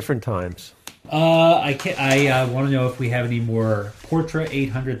 Those were different times. I want to know if we have any more Portra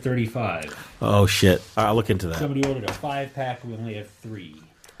 835. Oh shit! I'll look into that. Somebody ordered a 5-pack. We only have 3.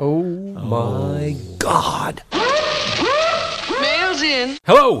 Oh my God. Mail's in.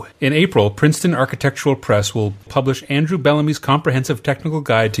 Hello! In April, Princeton Architectural Press will publish Andrew Bellamy's comprehensive technical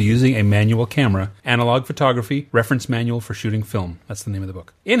guide to using a manual camera, analog photography, reference manual for shooting film. That's the name of the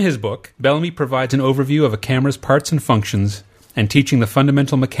book. In his book, Bellamy provides an overview of a camera's parts and functions and teaching the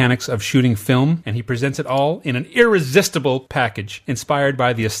fundamental mechanics of shooting film, and he presents it all in an irresistible package inspired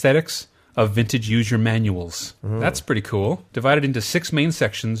by the aesthetics of vintage user manuals. That's pretty cool. Divided into 6 main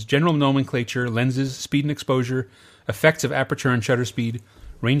sections: general nomenclature, lenses, speed and exposure, effects of aperture and shutter speed,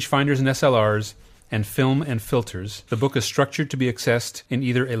 rangefinders and SLRs, and film and filters. The book is structured to be accessed in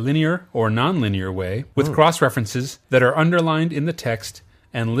either a linear or non-linear way, with cross-references that are underlined in the text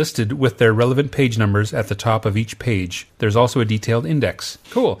and listed with their relevant page numbers at the top of each page. There's also a detailed index.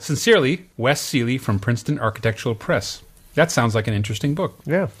 Cool. Sincerely, Wes Seeley from Princeton Architectural Press. That sounds like an interesting book.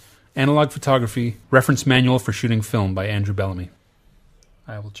 Yeah. Analog Photography, Reference Manual for Shooting Film by Andrew Bellamy.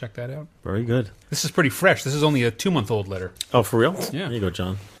 I will check that out. Very good. This is pretty fresh. This is only a 2-month-old letter. Oh, for real? Yeah. There you go,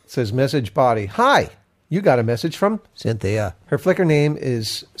 John. It says message body. Hi. You got a message from Cynthia. Her Flickr name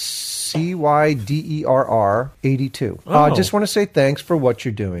is CYDERR82. Oh. Just want to say thanks for what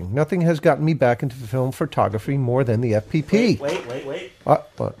you're doing. Nothing has gotten me back into film photography more than the FPP. Wait.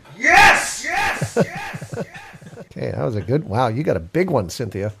 What? Yes! Okay, that was a good... Wow, you got a big one,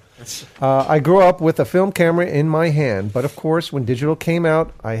 Cynthia. I grew up with a film camera in my hand, but of course, when digital came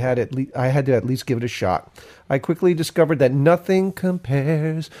out, I had to at least give it a shot. I quickly discovered that nothing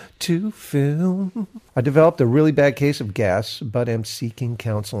compares to film. I developed a really bad case of gas, but am seeking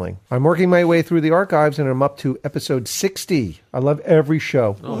counseling. I'm working my way through the archives, and I'm up to episode 60. I love every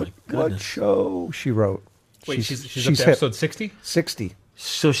show. Oh, my What goodness. show? She wrote. Wait, she's up to hit episode 60? 60.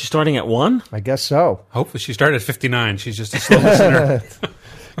 So she's starting at 1? I guess so. Hopefully she started at 59. She's just a slow listener.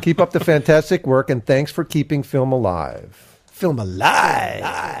 Keep up the fantastic work, and thanks for keeping film alive. Film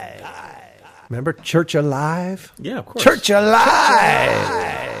alive. Remember Church Alive? Yeah, of course. Church Alive.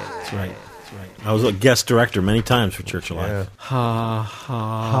 That's right. I was a guest director many times for Church Alive. Yeah.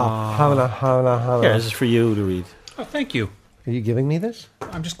 Ha. Hana. Yeah, this is for you to read. Oh, thank you. Are you giving me this?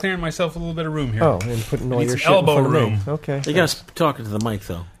 I'm just clearing myself a little bit of room here. Oh, and putting all need your some shit in elbow front of me. room. Okay. You got to talk into the mic,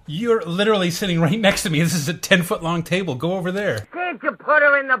 though. You're literally sitting right next to me. This is a 10-foot-long table. Go over there. Can't you put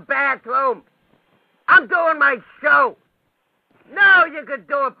her in the bathroom? I'm doing my show. No, you could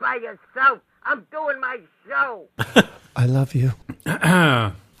do it by yourself. I'm doing my show. I love you.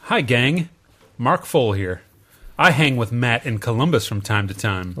 Hi, gang. Mark Fole here. I hang with Matt in Columbus from time to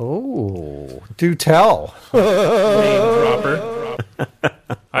time. Oh, do tell. Name dropper.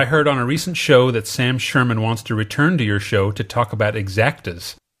 I heard on a recent show that Sam Sherman wants to return to your show to talk about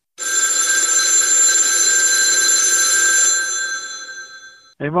Exactas.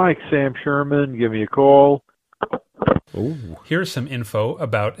 Hey, Mike, Sam Sherman, give me a call. Ooh. Here's some info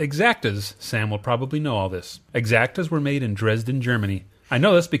about Exactas. Sam will probably know all this. Exactas were made in Dresden, Germany. I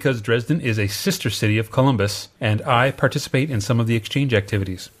know this because Dresden is a sister city of Columbus, and I participate in some of the exchange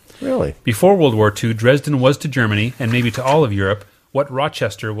activities. Really? Before World War II, Dresden was to Germany, and maybe to all of Europe, what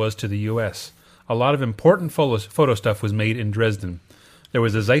Rochester was to the U.S. A lot of important photo stuff was made in Dresden. There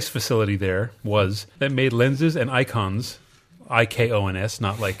was a Zeiss facility there, that made lenses and icons, IKONS,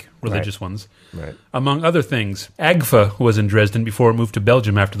 not like religious ones. Right. Among other things, AGFA was in Dresden before it moved to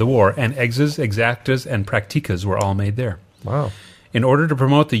Belgium after the war, and EXAs, Exactas, and Praktikas were all made there. Wow. In order to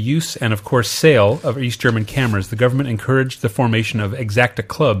promote the use and, of course, sale of East German cameras, the government encouraged the formation of Exacta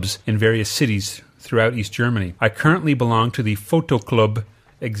clubs in various cities throughout East Germany. I currently belong to the Fotoclub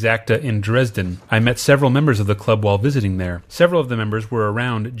Exacta in Dresden. I met several members of the club while visiting there. Several of the members were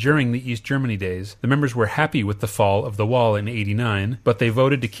around during the East Germany days. The members were happy with the fall of the wall in '89, but they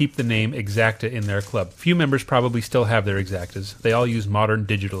voted to keep the name Exacta in their club. Few members probably still have their Exactas. They all use modern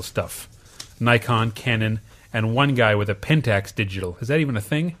digital stuff. Nikon, Canon, and one guy with a Pentax digital. Is that even a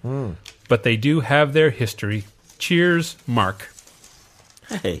thing? But they do have their history. Cheers, Mark.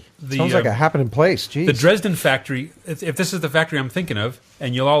 Hey. Sounds like a happening place. Jeez. The Dresden factory, if this is the factory I'm thinking of,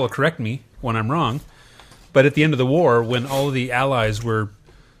 and you'll all correct me when I'm wrong, but at the end of the war, when all of the Allies were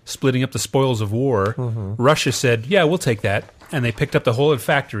splitting up the spoils of war, Russia said, yeah, we'll take that. And they picked up the whole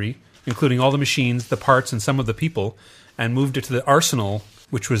factory, including all the machines, the parts, and some of the people, and moved it to the Arsenal,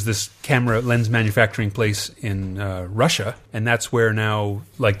 which was this camera lens manufacturing place in Russia. And that's where now,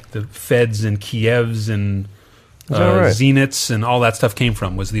 like, the Feds and Kievs and Zenits and all that stuff came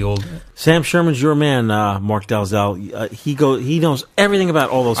from, was the old... Sam Sherman's your man, Mark Dalzell. He knows everything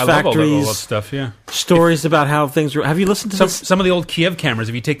about all those factories. I love all that stuff, yeah. Stories about how things were... Have you listened to some of the old Kiev cameras,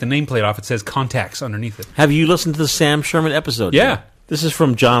 if you take the nameplate off, it says contacts underneath it. Have you listened to the Sam Sherman episode? Yeah. Jim? This is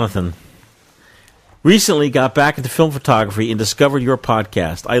from Jonathan. Recently got back into film photography and discovered your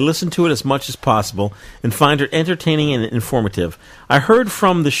podcast. I listen to it as much as possible and find it entertaining and informative. I heard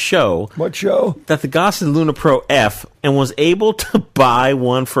from the show... What show? ...that the Gossen Luna Pro F and was able to buy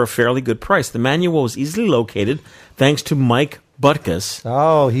one for a fairly good price. The manual was easily located thanks to Mike Butkus.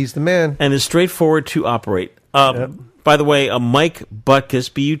 Oh, he's the man. And is straightforward to operate. By the way, Mike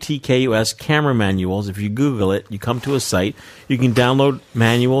Butkus, Butkus, camera manuals. If you Google it, you come to a site. You can download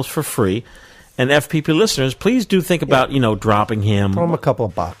manuals for free. And FPP listeners, please do think about, dropping him. Throw him a couple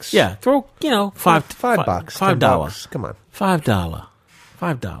of bucks. Yeah, throw, $5. $5. Come on.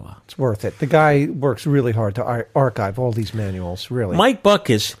 $5. It's worth it. The guy works really hard to archive all these manuals, really. Mike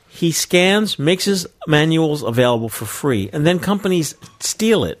Butkus, he scans, makes his manuals available for free, and then companies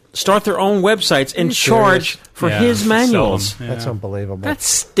steal it, start their own websites, and charge for his manuals. Yeah. That's unbelievable. That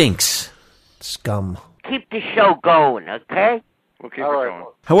stinks. Scum. Keep the show going, okay? We'll keep it going.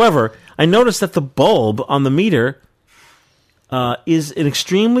 However, I noticed that the bulb on the meter is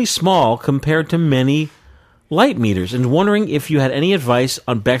extremely small compared to many light meters, and wondering if you had any advice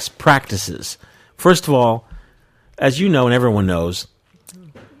on best practices. First of all, as you know and everyone knows,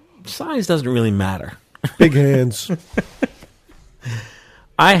 size doesn't really matter. Big hands.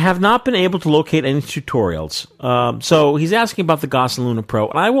 I have not been able to locate any tutorials. So he's asking about the Gossen Luna Pro,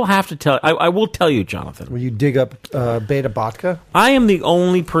 and I will have to tell. I will tell you, Jonathan. Will you dig up Beta Botka? I am the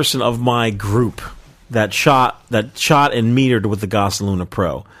only person of my group that shot and metered with the Gossen Luna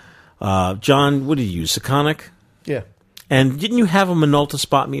Pro. John, what did you use? Sekonic? Yeah. And didn't you have a Minolta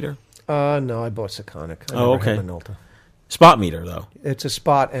spot meter? No, I bought Sekonic. Okay. Minolta. Spot meter, though. It's a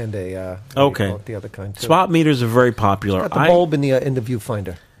spot and a the other kind too. Spot meters are very popular. Got the bulb in the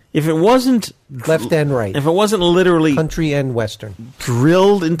viewfinder. If it wasn't left and right, if it wasn't literally country and western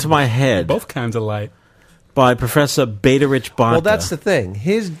drilled into my head, both kinds of light, by Professor Beta Rich Bonta. Well, that's the thing.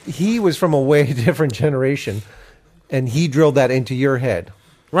 He was from a way different generation, and he drilled that into your head,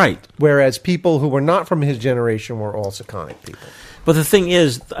 right? Whereas people who were not from his generation were all Sekonic people. But the thing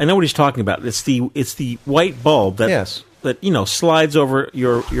is, I know what he's talking about. It's the white bulb that that slides over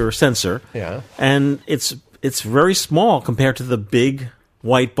your sensor. Yeah. And it's very small compared to the big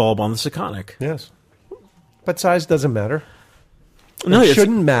white bulb on the Sekonic. Yes. But size doesn't matter. No, it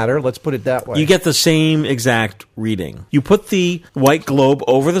shouldn't matter. Let's put it that way. You get the same exact reading. You put the white globe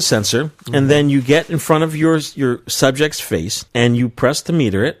over the sensor, and then you get in front of your subject's face, and you press to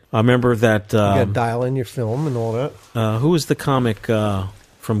meter it. I remember that... you got to dial in your film and all that. Who was the comic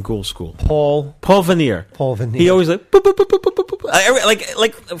from Ghoul School? Paul Veneer. Paul Veneer. He always boop, boop, boop, boop, boop, boop.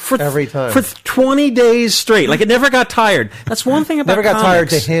 Like for every time. For 20 days straight. Like it never got tired. That's one thing about never got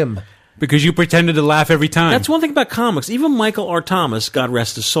comics. tired to him. Because you pretended to laugh every time. That's one thing about comics. Even Michael R. Thomas, God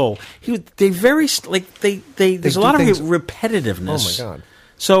rest his soul, there's a lot of repetitiveness. Oh my God!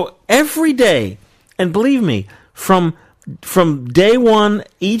 So every day, and believe me, from day one,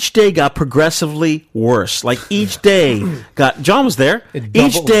 each day got progressively worse. Like each day John was there.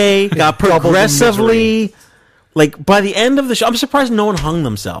 Each day got progressively. Like by the end of the show, I'm surprised no one hung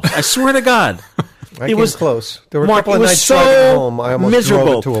themselves. I swear to God. I it came was close. There were Mark, a couple of it was nights so driving home. I almost miserable.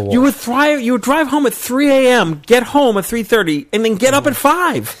 drove into a wall. You would drive home at 3 a.m., get home at 3:30, and then get up at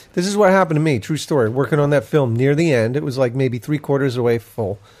 5. This is what happened to me. True story. Working on that film near the end, it was like maybe 3/4 away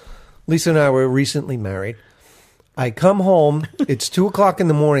full. Lisa and I were recently married. I come home. It's 2:00 in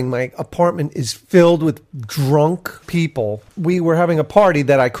the morning. My apartment is filled with drunk people. We were having a party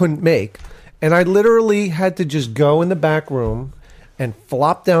that I couldn't make, and I literally had to just go in the back room and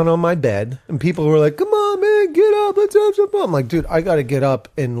flop down on my bed. And people were like, "Come on, man, get up. Let's have some fun." I'm like, "Dude, I got to get up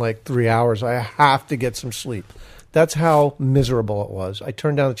in like 3 hours. I have to get some sleep." That's how miserable it was. I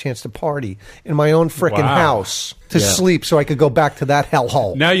turned down the chance to party in my own frickin' house to sleep so I could go back to that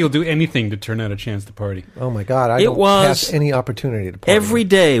hellhole. Now you'll do anything to turn out a chance to party. Oh my God, I don't pass any opportunity to party. Every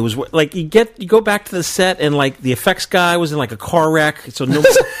day was like you go back to the set and like the effects guy was in like a car wreck. So no,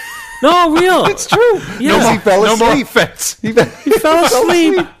 no, real. It's true. Yeah. He fell asleep. No more effects. He fell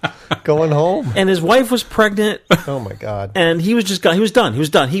asleep. Going home. And his wife was pregnant. Oh my God. And he was just he was done. He was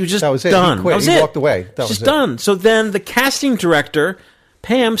done. He was just that was it. done. He quit. That was he it. walked away. That was just it. done. So then the casting director,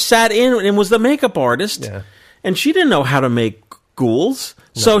 Pam, sat in and was the makeup artist. Yeah. And she didn't know how to make ghouls.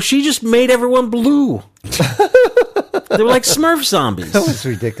 No. So she just made everyone blue. They were like Smurf zombies. That was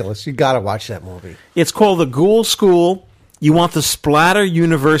ridiculous. You got to watch that movie. It's called The Ghoul School. You want the Splatter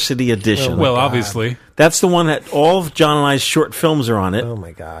University edition. Well, obviously. That's the one that all of John and I's short films are on it. Oh,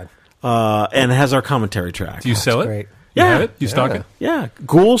 my God. And it has our commentary track. Do you sell it? Great. You Yeah. have it? You stock it? Yeah.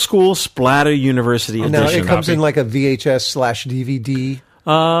 Ghoul School Splatter University edition. Now, it comes in like a VHS/DVD.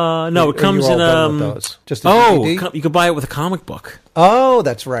 No, it comes you're in all done with those? Just a oh, DVD? you could buy it with a comic book. Oh,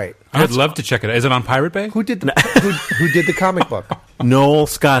 that's right. I'd love to check it out. Is it on Pirate Bay? Who did the, who did the comic book? Noel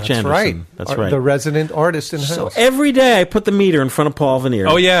Scotch That's Anderson. right. That's right. The resident artist in So house. every day I put the meter in front of Paul Veneer.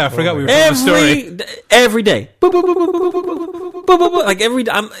 Oh, yeah. I forgot we were telling the story. Every day. Boop, boop, boop, boop, boop, boop, boop, boop, boop, boop. Like every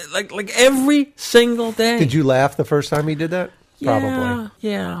I'm like every single day. Did you laugh the first time he did that? Probably. Yeah.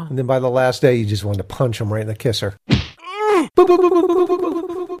 Yeah. And then by the last day, you just wanted to punch him right in the kisser.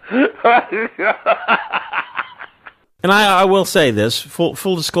 And I will say this,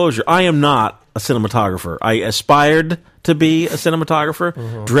 full disclosure, I am not a cinematographer. I aspired to be a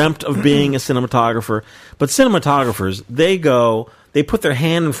cinematographer, dreamt of being a cinematographer. But cinematographers, they put their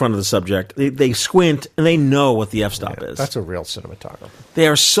hand in front of the subject, they squint, and they know what the f-stop is. That's a real cinematographer.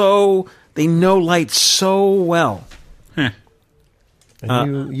 They know light so well.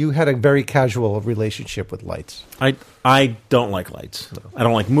 And you had a very casual relationship with lights. I don't like lights. No. I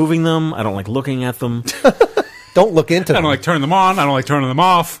don't like moving them. I don't like looking at them. Don't look into them. I don't like turning them on. I don't like turning them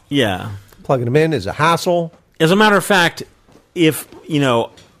off. Yeah. Plugging them in is a hassle. As a matter of fact, if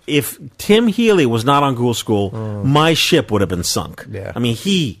Tim Healy was not on Ghoul School, my ship would have been sunk. Yeah. I mean,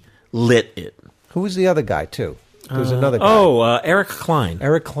 he lit it. Who was the other guy, too? There was another guy. Eric Klein.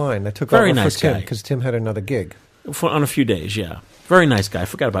 Eric Klein. I took Very over nice for Tim guy. because Tim had another gig. On a few days, yeah. Very nice guy. I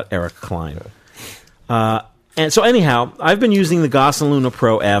forgot about Eric Klein. And so anyhow, I've been using the Goslin Luna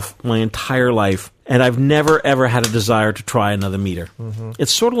Pro F my entire life, and I've never, ever had a desire to try another meter. Mm-hmm.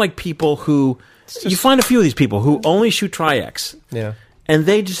 It's sort of like people who... you find a few of these people who only shoot Tri-X. Yeah. And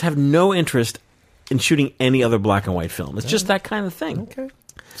they just have no interest in shooting any other black and white film. It's just that kind of thing. Okay.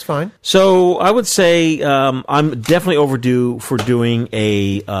 It's fine. So I would say I'm definitely overdue for doing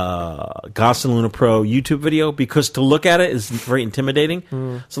a Goslin Luna Pro YouTube video because to look at it is very intimidating.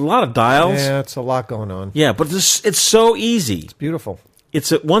 It's a lot of dials. Yeah, it's a lot going on. Yeah, but it's so easy. It's beautiful.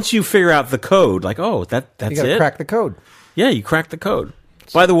 Once you figure out the code, like, oh, that's you gotta it. crack the code. Yeah, you crack the code.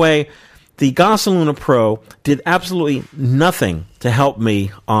 By the way, the Goslin Luna Pro did absolutely nothing to help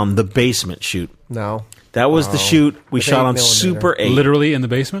me on the basement shoot. No. That was the shoot we With shot on 8mm. Super 8. Literally in the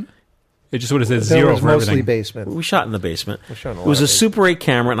basement? It just would have said There zero was for mostly everything. basement. We shot in the basement. shot in a It was lot a of Super 8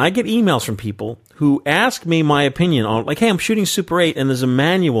 camera, and I get emails from people who ask me my opinion on, like, hey, I'm shooting Super 8, and there's a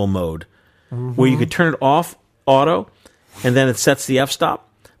manual mode where you could turn it off auto, and then it sets the f-stop.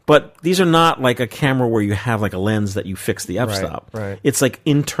 But these are not like a camera where you have like a lens that you fix the f-stop. Right. It's like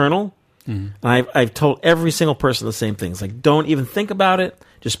internal. And I've told every single person the same thing. It's like, don't even think about it.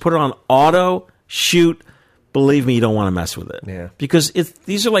 Just put it on auto, shoot. Believe me, you don't want to mess with it. Yeah. Because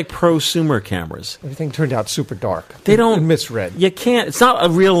these are like prosumer cameras. Everything turned out super dark. They don't misread. You can't. It's not a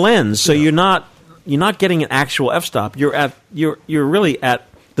real lens, so you're not getting an actual f-stop. You're really at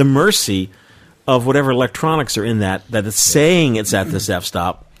the mercy of whatever electronics are in that it's saying it's at this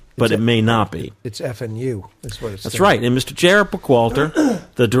f-stop, but it may not be. It's FNU. That's what it's. That's right. And Mr. Jared Bookwalter,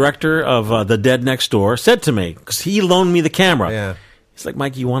 the director of The Dead Next Door, said to me, because he loaned me the camera. Yeah. He's like,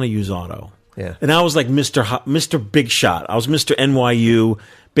 Mike, you want to use auto? Yeah. And I was like Mr. Big Shot. I was Mr. NYU,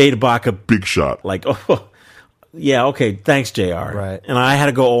 Beta Baca. Big shot. Like, Yeah, okay. Thanks, JR. Right. And I had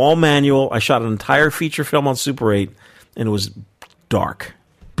to go all manual. I shot an entire feature film on Super 8, and it was dark.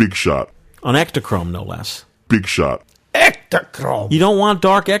 Big shot. On Ektachrome, no less. Big shot. Ektachrome. You don't want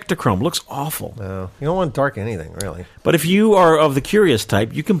dark Ektachrome. Looks awful. No, you don't want dark anything, really. But if you are of the curious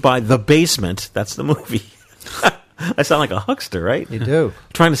type, you can buy The Basement. That's the movie. I sound like a huckster, right? You do.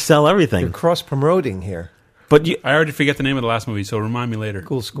 Trying to sell everything. You're cross-promoting here. But I already forget the name of the last movie, so remind me later.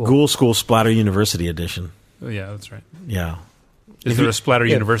 Ghoul School. Ghoul School Splatter University Edition. Oh, yeah, that's right. Yeah. Is there a Splatter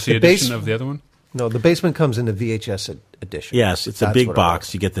University the edition of the other one? No, The Basement comes in the VHS edition. Yes, it's a That's big what it box.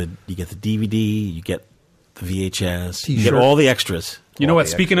 was. You get the DVD, you get the VHS, you T-shirt. get all the extras. You know All what?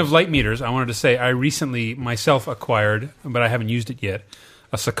 the Speaking extras. of light meters, I wanted to say I recently myself acquired, but I haven't used it yet,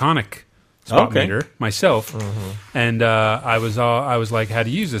 a Sekonic spot Okay. meter myself, and I was like, how to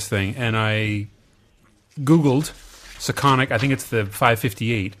use this thing, and I Googled Sekonic. I think it's the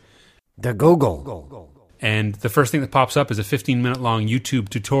 558. The Google. And the first thing that pops up is a 15-minute long YouTube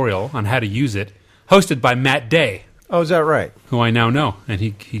tutorial on how to use it, hosted by Matt Day, Oh, is that right? who I now know. And he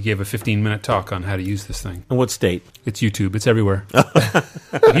gave a 15-minute talk on how to use this thing. And what state? It's YouTube. It's everywhere.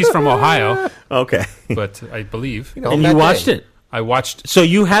 He's from Ohio, Okay. but I believe. know, And Matt you watched Day. it. I watched So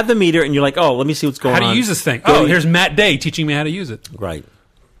you had the meter, and you're like, oh, let me see what's going how on. to use this thing. Go Oh, to- here's Matt Day teaching me how to use it. Right.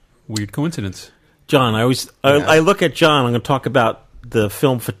 Weird coincidence. John, I look at John, I'm going to talk about the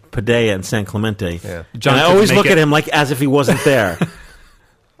film for Padilla and San Clemente. Yeah. John And I couldn't always make look it. at him like as if he wasn't there.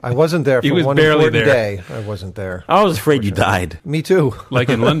 I wasn't there He for was one barely important there. day. I wasn't there. I was afraid you died. Me too. Like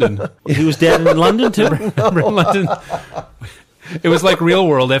in London. He was dead in London, too? Remember in London? It was like Real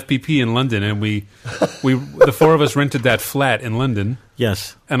World FPP in London, and we the four of us rented that flat in London.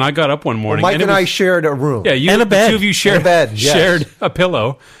 Yes. And I got up one morning. Mike and it and I was- shared a room. Yeah, you, And a bed. The two of you shared, And a bed, yes. shared a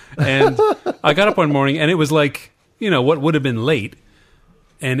pillow. And I got up one morning, and it was like, what would have been late.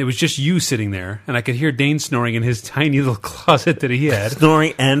 And it was just you sitting there. And I could hear Dane snoring in his tiny little closet that he had.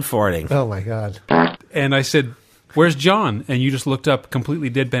 Snoring and farting. Oh my God. And I said, where's John? And you just looked up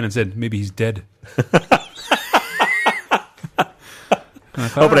completely deadpan and said, maybe he's dead. And I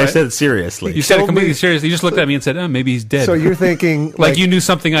thought, Oh, but all I right. said it seriously. You said it told completely me- seriously. You just looked at me and said, maybe he's dead. So you're thinking like you knew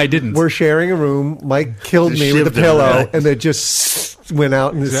something I didn't. we're sharing a room. Mike killed Just me with a shivved him, pillow, right. and then just went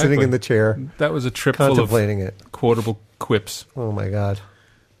out and is Exactly. sitting in the chair, That was a trip full of contemplating it. quotable quips. Oh my God,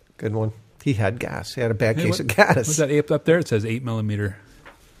 good one. He had gas. He had a bad Hey, case what- of gas. What's that up there? It says 8mm.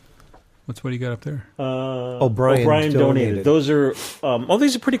 What do you got up there? O'Brien donated. Those are,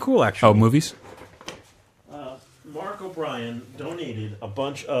 these are pretty cool, actually. Oh, movies? Mark O'Brien donated a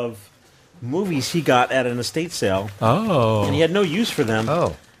bunch of movies he got at an estate sale, Oh. and he had no use for them.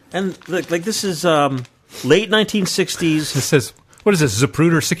 Oh, And like this is late 1960s. This says, what is this,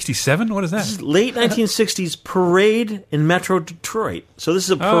 Zapruder 67? What is that? Late 1960s parade in Metro Detroit. So this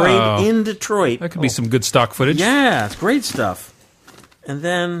is a parade Oh. in Detroit. That could be some good stock footage. Yeah, it's great stuff. And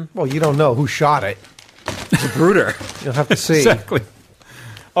then well, you don't know who shot it. Zapruder. You'll have to see. Exactly.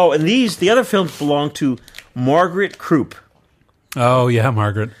 Oh, and the other films belong to Margaret Krupp. Oh, yeah,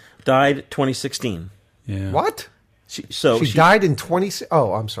 Margaret. Died 2016. Yeah. What? She She died in 20.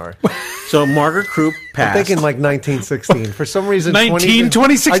 Oh, I'm sorry. So Margaret Krupp passed. I'm thinking like 1916. For some reason,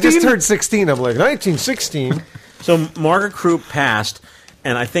 2016? I just heard 16. I'm like 1916. So Margaret Krupp passed,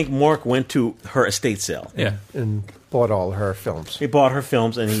 and I think Mark went to her estate sale. Yeah. And bought all her films. He bought her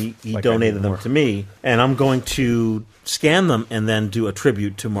films, and he Like donated I did them more. to me. And I'm going to scan them and then do a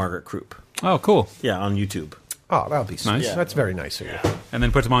tribute to Margaret Krupp. Oh, cool. Yeah, on YouTube. Oh, that'll be Nice. nice. That's very nice of you. And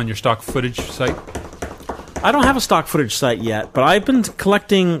then put them on your stock footage site. I don't have a stock footage site yet, but I've been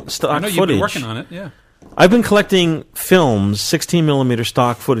collecting stock I know footage. you've been working on it, yeah. I've been collecting films, 16mm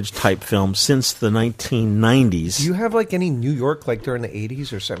stock footage type films, since the 1990s. Do you have like any New York like during the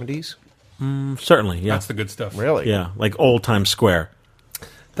 80s or 70s? Certainly, yeah. That's the good stuff. Really? Yeah, like Old Times Square.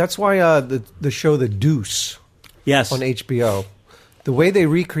 That's why the show The Deuce Yes. on HBO, the way they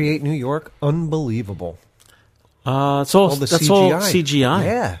recreate New York, unbelievable. It's all, All the that's CGI. all CGI.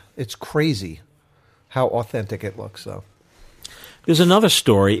 Yeah, it's crazy how authentic it looks, though. There's another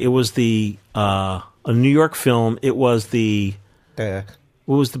story. It was a New York film. It was what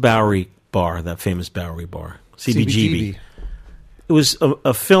was the Bowery bar, that famous Bowery bar? CBGB. It was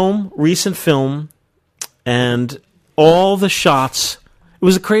a film, recent film, and all the shots, it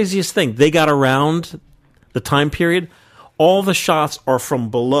was the craziest thing. They got around the time period. All the shots are from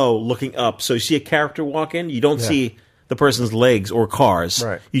below looking up. So you see a character walk in, you don't see the person's legs or cars.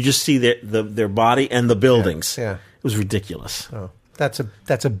 Right. You just see their body and the buildings. Yeah. It was ridiculous. Oh, that's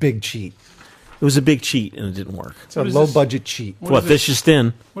a big cheat. It was a big cheat, and it didn't work. It's a low budget cheat. What, this just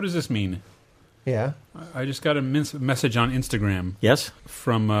in? What does this mean? Yeah. I just got a message on Instagram. Yes?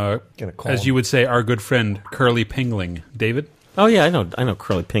 From, call as him. you would say, our good friend, Curly Pingling. David? Oh, yeah, I know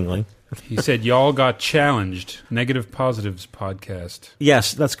Curly Pingling. He said, y'all got challenged. Negative Positives podcast.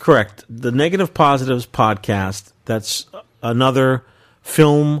 Yes, that's correct. The Negative Positives podcast, that's another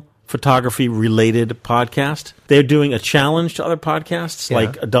film photography related podcast. They're doing a challenge to other podcasts,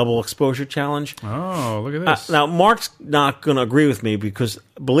 like a double exposure challenge. Oh, look at this. Now, Mark's not going to agree with me because,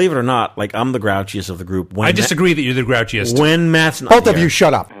 believe it or not, like I'm the grouchiest of the group. I disagree that you're the grouchiest. When Matt's not Both of here. you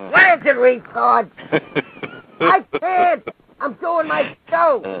shut up. Where is it, retard? I can't. I'm doing my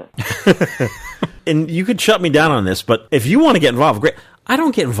show. And you could shut me down on this, but if you want to get involved, great. I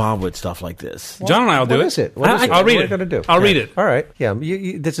don't get involved with stuff like this. John and I will do What it. is it? What is it? I'll read What are it. you going to do? I'll read it. All right. Yeah,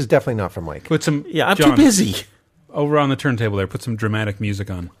 this is definitely not for Mike. Put some. Yeah, I'm John, too busy. Over on the turntable there, put some dramatic music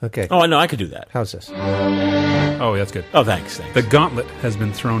on. Okay. Oh, I know, I could do that. How's this? Oh, that's good. Oh, thanks. The gauntlet has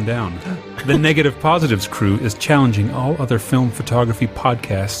been thrown down. The Negative Positives crew is challenging all other film photography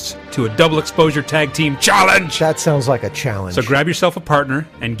podcasts to a double exposure tag team challenge. That sounds like a challenge. So grab yourself a partner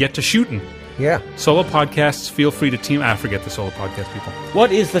and get to shooting. Yeah. Solo podcasts, feel free to team. I forget the solo podcast people.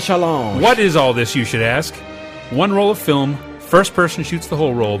 What is the challenge? What is all this, you should ask? One roll of film. First person shoots the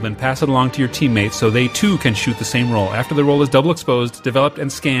whole roll, then pass it along to your teammates so they too can shoot the same roll. After the roll is double exposed, developed,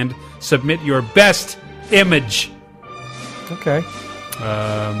 and scanned, submit your best image. Okay.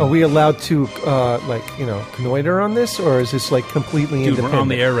 Are we allowed to, connoiter on this, or is this like completely Dude, independent? we're on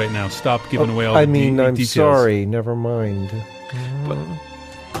the air right now. Stop giving away all I the mean, I'm details. sorry. Never mind.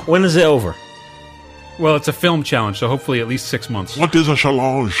 When is it over? Well, it's a film challenge, so hopefully at least 6 months. What is a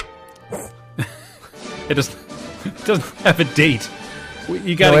challenge? It doesn't have a date.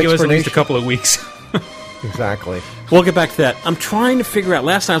 You got to give us at least a couple of weeks. Exactly. We'll get back to that. I'm trying to figure out.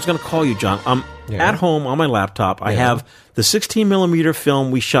 Last night I was going to call you, John. I'm at home on my laptop. I have the 16 millimeter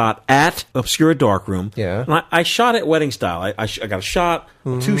film we shot at Obscura Darkroom. Yeah. And I shot it wedding style. I got a shot,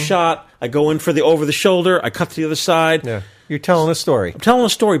 two shot. I go in for the over the shoulder. I cut to the other side. Yeah. You're telling a story. I'm telling a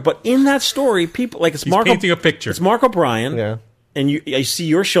story, but in that story, people like it's He's Mark painting a picture. It's Mark O'Brien. Yeah. And I see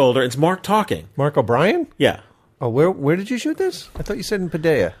your shoulder. It's Mark talking. Mark O'Brien? Yeah. Oh, where did you shoot this? I thought you said in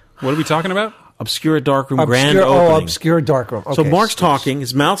Padilla. What are we talking about? Obscura Darkroom grand opening. Oh, Obscura Darkroom. Okay. So Mark's talking,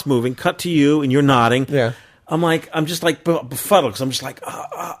 his mouth's moving, cut to you, and you're nodding. Yeah. I'm just like befuddled because I'm just like,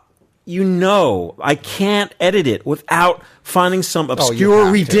 I can't edit it without finding some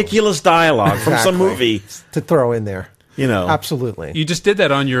obscure, ridiculous dialogue from some movie to throw in there. You know, absolutely. You just did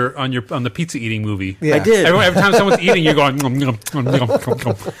that on the pizza eating movie. Yeah. I did. Every time someone's eating, you're going. Nom, nom, nom, nom, nom,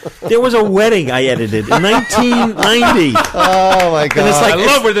 nom. There was a wedding I edited in 1990. Oh my god! And it's like, I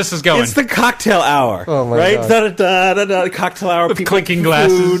love where this is going. It's the cocktail hour. Oh my right? god! Da-da-da-da-da, cocktail hour. With people clinking eat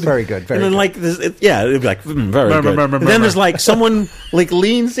glasses. food. Very good. Very and then good. like this, it'd be like very good. And then there's like someone like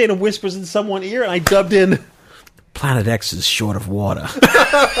leans in and whispers in someone's ear, and I dubbed in, "Planet X is short of water."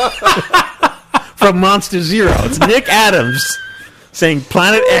 From Monster Zero. It's Nick Adams saying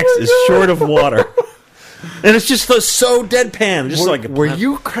Planet X is short of water. And it's just so deadpan. Just Were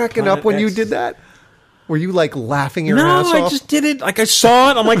you cracking up when you did that? Were you like laughing your ass off? No, I just did it. Like I saw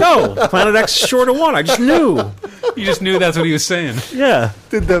it. I'm like, oh, Planet X is short of water. I just knew. You just knew that's what he was saying. Yeah.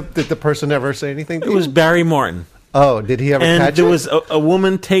 Did the person ever say anything to It you? was Barry Martin. Oh, did he ever And catch there it? was a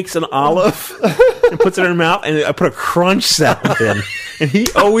woman takes an olive and puts it in her mouth, and I put a crunch sound in. And he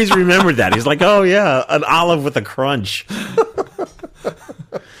always remembered that. He's like, oh, yeah, an olive with a crunch.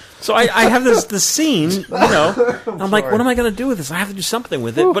 So I have this scene, you know. I'm like, what am I going to do with this? I have to do something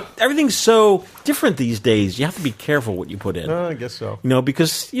with it. But everything's so different these days. You have to be careful what you put in. I guess so. You know,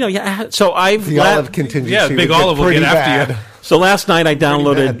 because, you know, so I've... The olive contingency. Yeah, big olive will get after you. So last night I bad.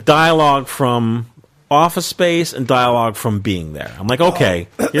 downloaded dialogue from Office Space and dialogue from Being There. I'm like, okay,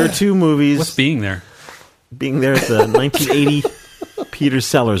 here are two movies. What's Being There? Being There is the 1980 Peter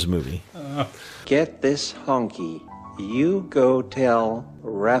Sellers movie. Get this honky. You go tell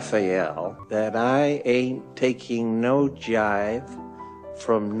Raphael that I ain't taking no jive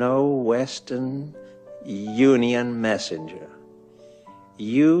from no Western Union messenger.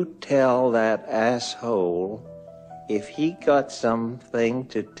 You tell that asshole if he got something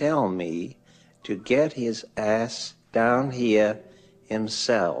to tell me to get his ass down here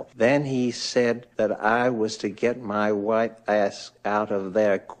himself. Then he said that I was to get my white ass out of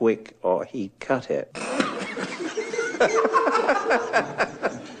there quick or he'd cut it.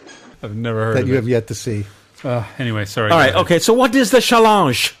 I've never heard that of you it. have yet to see. Anyway, sorry. All right, okay, so what is the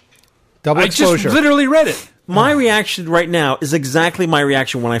challenge? Double I exposure. just literally read it. My reaction right now is exactly my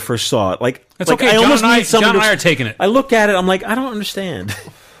reaction when I first saw it. Like, It's like okay. I John almost and I- need someone John and to- I are taking it. I look at it, I'm like, I don't understand.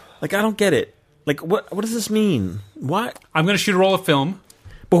 Like, I don't get it. Like, what does this mean? What? I'm going to shoot a roll of film.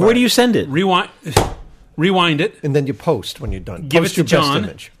 But where do you send it? Rewind. rewind it, and then you post when you're done. give Post it to your best John.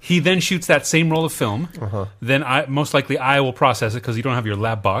 image. He then shoots that same roll of film. Uh-huh. Then most likely I will process it because you don't have your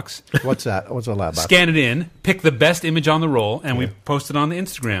lab box. What's that? What's a lab box? Scan it in, pick the best image on the roll, and we post it on the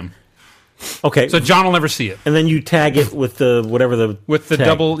Instagram. Okay. So John will never see it. And then you tag it with the whatever the With the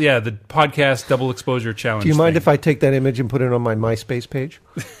tag. the podcast double exposure challenge. Do you mind thing. if I take that image and put it on my MySpace page?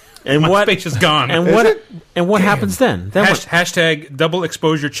 And My what space is gone. And Is what it? and what happens then? Then what? Hashtag double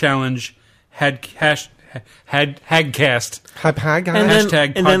exposure challenge hagcast. Hag?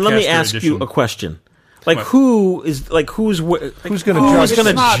 And then let me ask you a question. Like who's going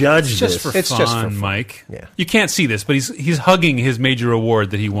to judge just this? For fun, Mike. Yeah. You can't see this, but he's hugging his major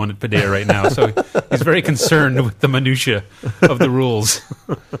award that he won at Padea right now. So he's very concerned with the minutia of the rules.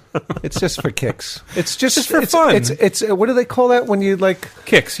 It's just for kicks. It's just for fun. It's what do they call that when you like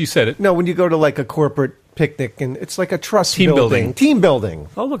kicks? You said it. No, when you go to like a corporate picnic and it's like a trust Team building. Team building.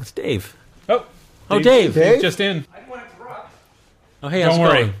 Oh, look, it's Dave. Oh, Dave. He's just in. Oh, hey, how's Don't it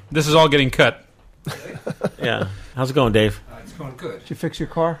worry. going? This is all getting cut. Yeah. How's it going, Dave? It's going good. Did you fix your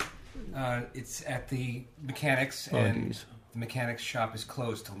car? It's at the mechanics, and the mechanics shop is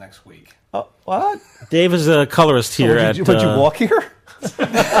closed till next week. What? Dave is a colorist here Would you at walk here?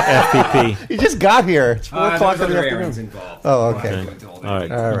 FPP. You just got here. It's 4 o'clock in the other afternoon. errands involved. Oh, okay. All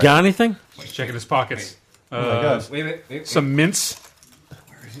right. Got anything? He's checking his pockets. Oh my God. Wait. Some mints.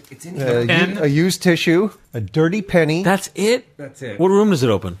 It's in here. Pen. A used tissue, a dirty penny. That's it? That's it. What room does it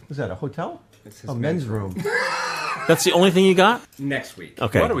open? Is that a hotel? It's his A men's room. That's the only thing you got? Next week.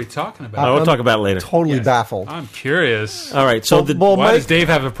 Okay. What are we talking All about? right, we'll talk about it later. Totally baffled. I'm curious. All right. So why does Dave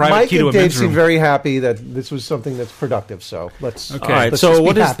have a private Mike key to a and Dave men's seem room? very happy that this was something that's productive. So let's. Okay. All right. let's So just be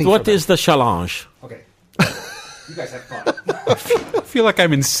what is happy what for is the challenge? Okay. You guys have fun. I feel like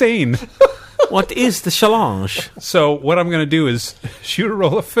I'm insane. What is the challenge? So what I'm going to do is shoot a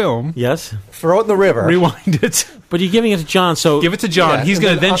roll of film. Yes. Throw it in the river. Rewind it. But you're giving it to John, so Give it to John. Yeah, He's and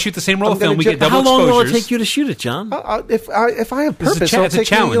going to then then shoot the same roll I'm of film. gonna We ju- get double how long exposures. will it take you to shoot it, John? If I have This is a purpose, cha- it'll it's a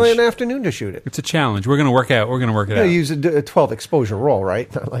take me challenge. an afternoon to shoot it. It's a challenge. We're going to work it out. I'm going to use a 12 exposure roll,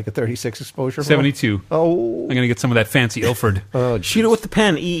 right? Not like a 36 exposure roll. 72. Oh. I'm going to get some of that fancy Ilford. Shoot it with the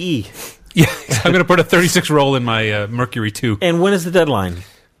pen, EE. Yeah, I'm going to put a 36 roll in my Mercury 2. And when is the deadline?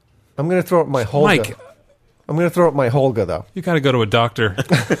 I'm going to throw up my Holga. Mike. I'm going to throw up my Holga, though. You got to go to a doctor.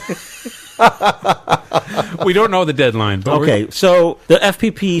 We don't know the deadline. But Okay, so the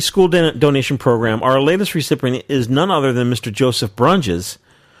FPP School Donation Program, our latest recipient is none other than Mr. Joseph Brunges,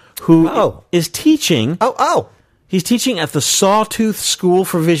 who is teaching. He's teaching at the Sawtooth School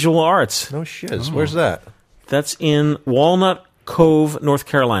for Visual Arts. No shiz. Where's that? That's in Walnut Cove, North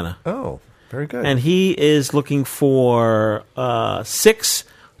Carolina. Oh, very good. And he is looking for 6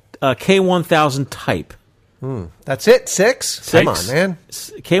 K1000 type. That's it? 6? Come on, man.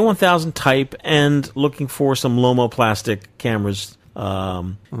 K1000 type and looking for some Lomo plastic cameras.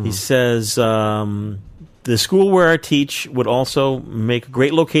 He says the school where I teach would also make a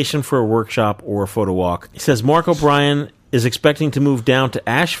great location for a workshop or a photo walk. He says Mark O'Brien is expecting to move down to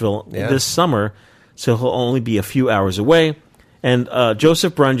Asheville this summer, so he'll only be a few hours away. And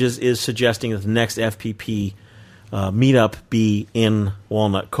Joseph Brunges is suggesting that the next FPP meetup be in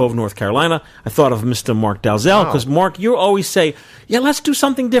Walnut Cove, North Carolina. I thought of Mr. Mark Dalzell because, Mark, you always say, yeah, let's do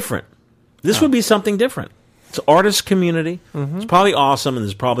something different. This would be something different. It's an artist community. It's probably awesome, and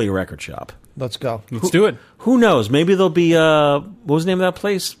there's probably a record shop. Let's go. Let's do it. Who knows? Maybe there'll be, what was the name of that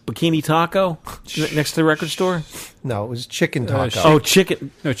place? Bikini Taco? Next to the record store? No, it was Chicken Taco.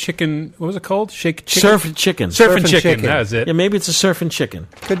 Chicken. No, chicken. What was it called? Chicken. Surf and Chicken. Surf and chicken. That was it. Yeah, maybe it's a Surf and Chicken.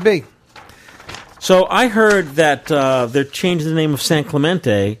 Could be. So I heard that they're changing the name of San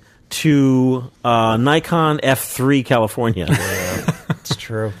Clemente to Nikon F3 California. Yeah, it's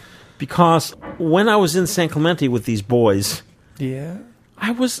true. Because when I was in San Clemente with these boys,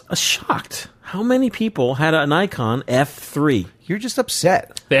 I was shocked how many people had a Nikon F3. You're just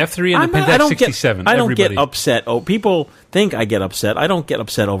upset. The F3 and the Pentax 67. I don't get upset. Oh, people think I get upset. I don't get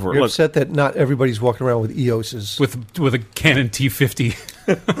upset over it. You're Look, upset that not everybody's walking around with EOS's. With a Canon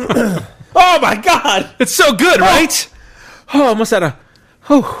T50. Oh my God! It's so good, right? Oh, I almost had a.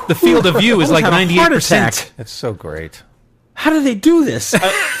 Oh, the field of view is like 98%. It's so great. How do they do this? Oh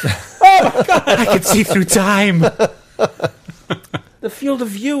my God! I can see through time. The field of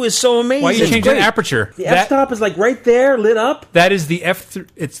view is so amazing. Why are you changing the aperture? The f-stop is like right there, lit up. That is the F3.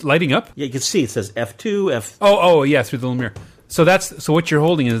 It's lighting up. Yeah, you can see it says F2, F. Oh, yeah, through the little mirror. So what you're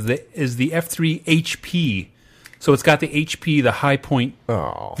holding is the F3 HP. So it's got the HP, the high point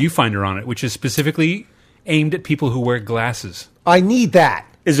viewfinder on it, which is specifically aimed at people who wear glasses. I need that.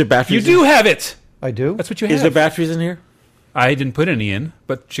 Is there batteries? You do have it. I do. That's what you have. Is there batteries in here? I didn't put any in,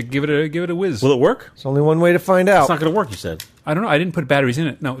 but should give it a whiz. Will it work? There's only one way to find out. It's not going to work, you said. I don't know. I didn't put batteries in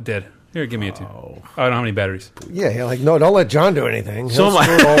it. No, it did. Here, give me a 2. I don't know how many batteries. Yeah, you're like, no, don't let John do anything. So He'll am I.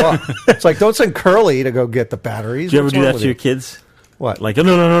 screw it all up. It's like, don't send Curly to go get the batteries. Do you ever What's do wrong that with to you? your kids? What? Like,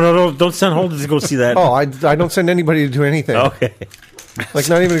 no, don't send Holden to go see that. Oh, I don't send anybody to do anything. Okay. Like,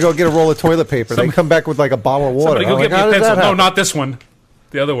 not even to go get a roll of toilet paper. They come back with like a bottle of water. Somebody go I'm get like, me how a does pencil. that No, happen? not this one.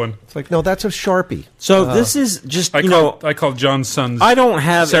 The other one. It's like, no, that's a Sharpie. So this is just, I called John's sons. I don't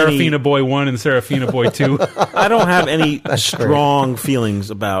have Serafina any, Boy 1 and Serafina Boy 2. I don't have any strong feelings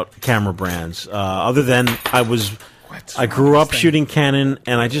about camera brands, other than I grew up shooting Canon,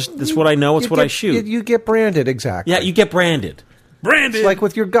 and it's what I know, it's what I shoot. You get branded, exactly. Yeah, you get branded. Branded! It's like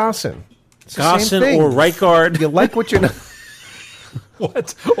with your Gossen. It's the same Gossen thing. or Right Guard. You like what you're...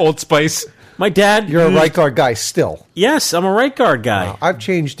 What? Old Spice? My dad... You're a Right Guard guy still. Yes, I'm a Right Guard guy. Wow, I've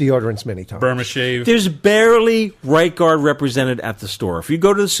changed deodorants many times. Burma Shave. There's barely Right Guard represented at the store. If you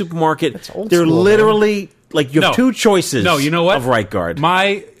go to the supermarket, they're school, literally... Like, you have No. two choices No, you know what? of Right Guard.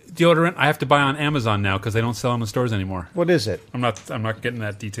 My deodorant I have to buy on Amazon now because they don't sell them in stores anymore. What is it? I'm not getting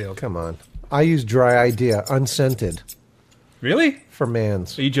that detailed. Come on. I use Dry Idea, unscented. Really? For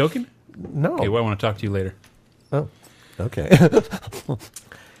mans. Are you joking? No. Okay, well, I want to talk to you later. Oh, okay.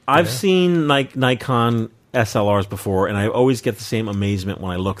 I've seen Nikon SLRs before, and I always get the same amazement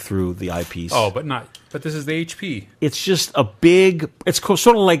when I look through the eyepiece. Oh, but this is the HP. It's just a big. It's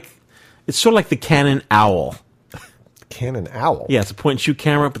sort of like the Canon Owl. Canon Owl? Yeah, it's a point and shoot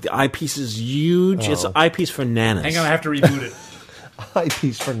camera, but the eyepiece is huge. Oh. It's an eyepiece for nanas. Hang on, I have to reboot it.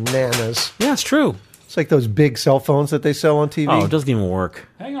 Eyepiece for nanas. Yeah, it's true. It's like those big cell phones that they sell on TV. Oh, it doesn't even work.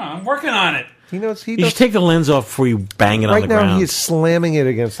 Hang on, I'm working on it. He knows. You should take the lens off before you bang it on Right the now, ground. he is slamming it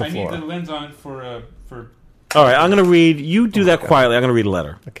against the I floor. need the lens on it for. All right, I'm going to read. You do that quietly. I'm going to read a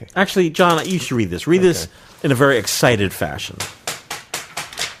letter. Okay. Actually, John, you should read this. Read this in a very excited fashion.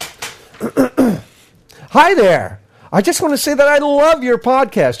 Hi there. I just want to say that I love your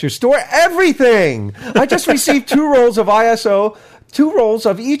podcast, your store, everything. I just received 2 rolls of ISO, 2 rolls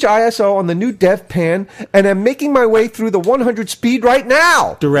of each ISO on the new DevPan, and I'm making my way through the 100 speed right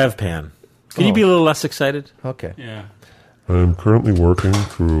now. The RevPan. Can you be a little less excited? Okay. Yeah. I'm currently working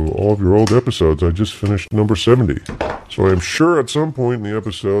through all of your old episodes. I just finished number 70. So I am sure at some point in the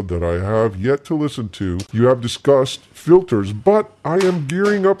episode that I have yet to listen to, you have discussed filters, but I am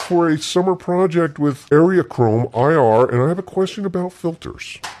gearing up for a summer project with AreaChrome IR, and I have a question about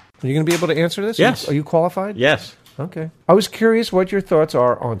filters. Are you going to be able to answer this? Yes. Are you qualified? Yes. Okay. I was curious what your thoughts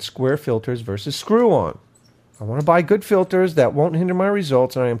are on square filters versus screw-on. I want to buy good filters that won't hinder my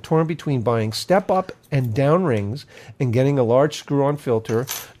results, and I am torn between buying step-up and down rings and getting a large screw-on filter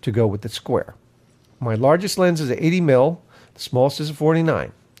to go with the square. My largest lens is a 80 mil, the smallest is a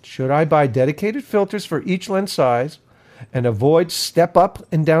 49. Should I buy dedicated filters for each lens size and avoid step-up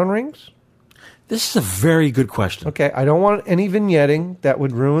and down rings? This is a very good question. Okay, I don't want any vignetting that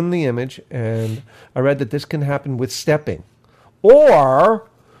would ruin the image, and I read that this can happen with stepping. Or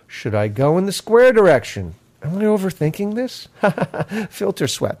should I go in the square direction? Am I overthinking this? Filter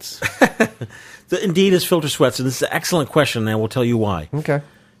sweats. Indeed, is filter sweats, and this is an excellent question, and I will tell you why. Okay.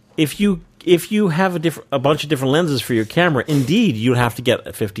 If you have a bunch of different lenses for your camera, indeed, you'd have to get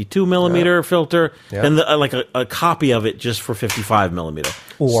a 52 millimeter filter, and like a copy of it just for 55 millimeter.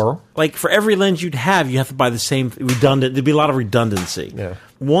 Or like for every lens you have to buy the same redundant. There'd be a lot of redundancy. Yeah.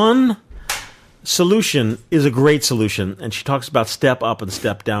 One solution is a great solution, and she talks about step up and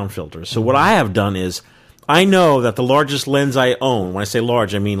step down filters. So what I have done is, I know that the largest lens I own, when I say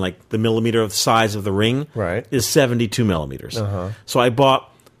large, I mean like the millimeter of the size of the ring, is 72 millimeters. So I bought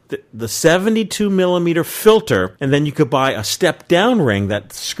the 72 millimeter filter, and then you could buy a step down ring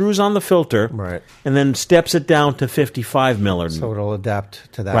that screws on the filter, and then steps it down to 55 millimeters. So it'll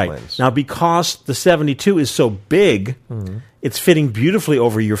adapt to that Right. lens. Now, because the 72 is so big, it's fitting beautifully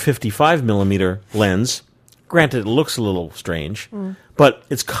over your 55 millimeter lens. Granted, it looks a little strange, but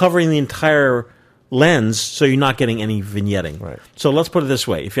it's covering the entire lens, so you're not getting any vignetting. Right. So let's put it this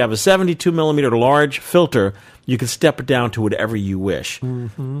way. If you have a 72 millimeter large filter, you can step it down to whatever you wish.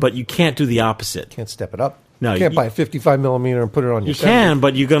 But you can't do the opposite. Can't step it up. No, you can't buy a 55 millimeter and put it on your You 70. can,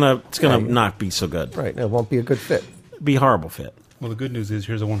 but it's gonna not be so good. Right. It won't be a good fit. Be a horrible fit. Well, the good news is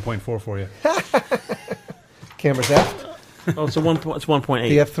here's a 1.4 for you. Camera's F. Oh, it's 1.8.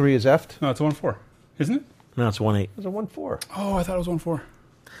 The F3 is F. No, it's a 1.4, isn't it? No, it's 1.8. It's a 1.4. Oh, I thought it was 1.4.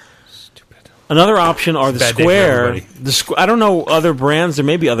 Another option are the Bad day for square. everybody. I don't know other brands. There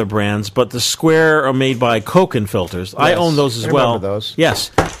may be other brands, but the square are made by Koken filters. I Yes, own those as I well. remember those.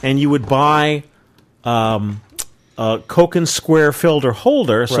 Yes, and you would buy Koken square filter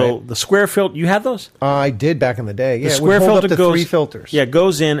holder. So Right. the square filter, you had those? I did back in the day. Yeah, The it square would hold filter up to goes 3 filters. Yeah,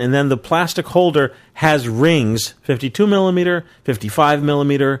 goes in, and then the plastic holder has rings: 52 millimeter, 55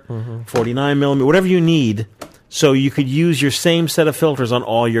 millimeter, 49 millimeter, whatever you need. So you could use your same set of filters on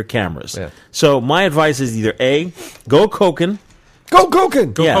all your cameras. Yeah. So my advice is either A, go Koken. Go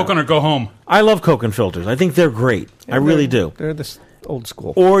Koken! Go Koken or go home. I love Koken filters. I think they're great. I really do. They're this old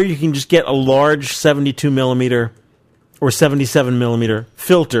school. Or you can just get a large 72 millimeter or 77 millimeter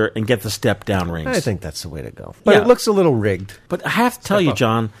filter and get the step down rings. I think that's the way to go. But Yeah. it looks a little rigged. But I have to tell you,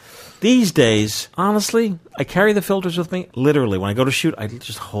 John, these days, honestly, I carry the filters with me. Literally, when I go to shoot, I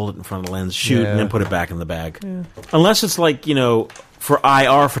just hold it in front of the lens, shoot, Yeah. and then put it back in the bag. Unless it's like, for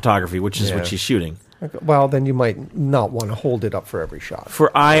IR photography, which is Yeah. what she's shooting. Well, then you might not want to hold it up for every shot.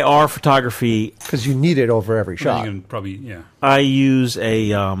 For IR photography, because you need it over every Well, shot. you can probably, yeah. I use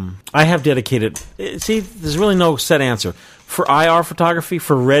I have dedicated, see, there's really no set answer. For IR photography,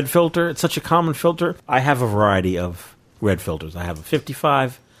 for red filter, it's such a common filter, I have a variety of red filters. I have a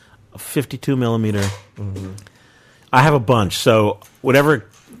 55, a 52 millimeter. I have a bunch. So whatever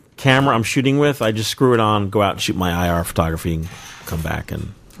camera I'm shooting with, I just screw it on, go out and shoot my IR photography, and come back.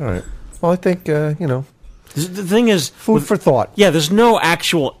 And All right. Well, I think, the thing is, food for thought. Yeah, there's no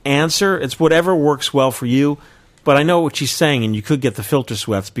actual answer. It's whatever works well for you. But I know what she's saying, and you could get the filter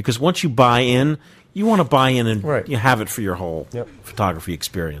sweats because once you buy in, you want to buy in and you have it for your whole photography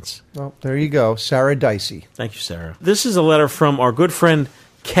experience. Well, there you go. Sarah Dicey. Thank you, Sarah. This is a letter from our good friend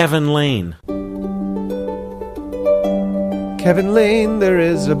Kevin Lane. Kevin Lane, there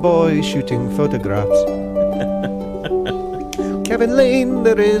is a boy shooting photographs. Kevin Lane,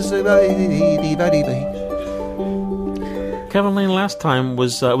 there is a... Kevin Lane last time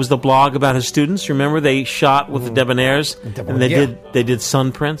was the blog about his students. Remember they shot with the Debonaires and they did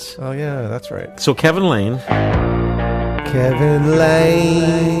sun prints. Oh yeah, that's right. So Kevin Lane. Kevin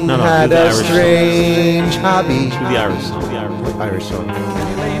Lane had do the a Irish strange hobby. Do the Irish song. Irish song.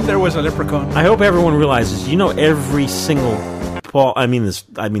 There was a leprechaun. I hope everyone realizes, every single Paul. I mean this.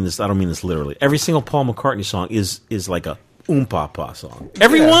 I don't mean this literally. Every single Paul McCartney song is like a Papa song.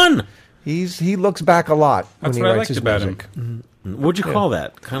 Everyone. He looks back a lot That's when what he I writes liked his about music. him. What'd you call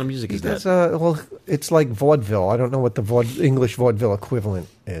that? What kind of music is That's, that? well, it's like vaudeville. I don't know what the English vaudeville equivalent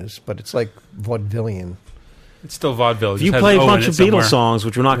is, but it's like vaudevillian. It's still vaudeville. If you play a bunch of Beatles songs,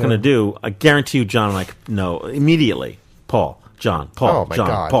 which we're not going to do, I guarantee you, John, know immediately. Paul, John, Paul, Oh, my John,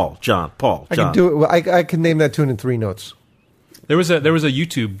 God. Paul, John, Paul, I John. can do it. I can name that tune in 3 notes. There was a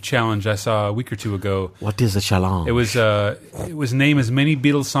YouTube challenge I saw a week or two ago. What is a challenge? It was name as many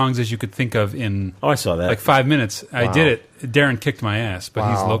Beatles songs as you could think of in I saw that. like 5 minutes. I Wow. did it. Darren kicked my ass, but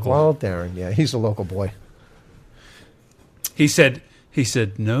he's Wow. local. Well, Darren, yeah, he's a local boy. He said,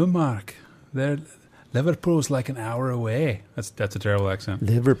 "No, Mark, Liverpool's like an hour away." That's a terrible accent.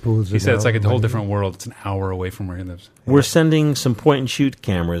 Liverpool's. He said it's like a whole different. different world. It's an hour away from where he lives. We're sending some point-and-shoot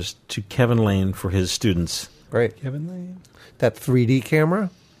cameras to Kevin Lane for his students. Great. Kevin Lane. That 3D camera?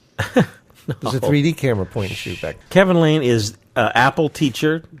 There's a 3D camera point and shoot back. Kevin Lane is Apple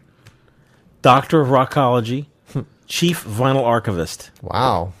teacher, doctor of rockology, chief vinyl archivist.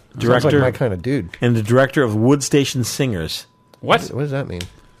 Wow. Director, Sounds like my kind of dude. And the director of Wood Station Singers. What does that mean?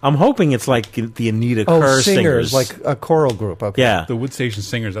 I'm hoping it's like the Anita Kerr Singers, like a choral group. Okay. Yeah. The Wood Station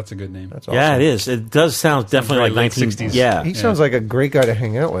Singers. That's a good name. That's Yeah, it is. It does sound definitely like late 1960s. 60s. Yeah. He sounds like a great guy to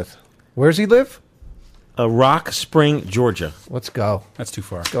hang out with. Where's he live? Rock Spring, Georgia. Let's go. That's too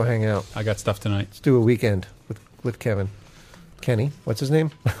far. Let's go hang out. I got stuff tonight. Let's do a weekend with Kevin. Kenny. What's his name?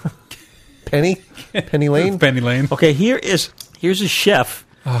 Penny? Penny Lane? Penny Lane. Okay, here's a chef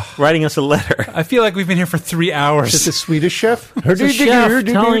writing us a letter. I feel like we've been here for 3 hours. Is this a Swedish chef? It's a chef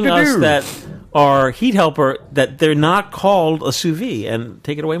telling us that our heat helper, that they're not called a sous vide. And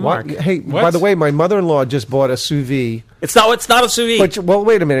take it away, Mark. Hey, by the way, my mother-in-law just bought a sous vide. It's not a sous vide. But, well,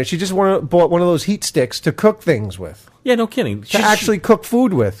 wait a minute. She just bought one of those heat sticks to cook things with. Yeah, no kidding. To actually cook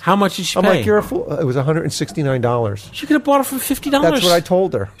food with. How much did she I'm pay? like, you're a fool. It was $169. She could have bought it for $50. That's what I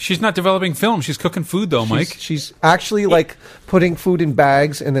told her. She's not developing film. She's cooking food, though, Mike. She's actually like putting food in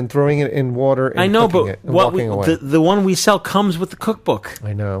bags and then throwing it in water and I know, cooking but it and walking away. the one we sell comes with the cookbook.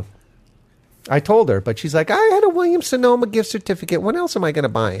 I know. I told her, but she's like, I had a Williams-Sonoma gift certificate. What else am I going to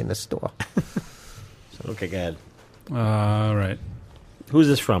buy in the store? Okay, go ahead. All right. Who's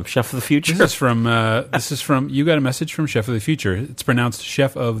this from? Chef of the Future? This is from. You got a message from Chef of the Future. It's pronounced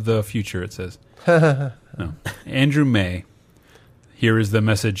Chef of the Future. It says. No. Andrew May. Here is the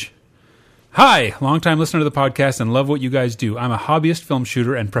message. Hi, longtime listener to the podcast and love what you guys do. I'm a hobbyist film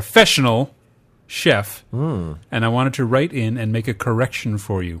shooter and professional chef, and I wanted to write in and make a correction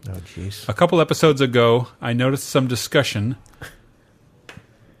for you. Oh, jeez. A couple episodes ago, I noticed some discussion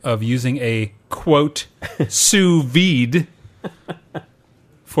of using a, quote, sous vide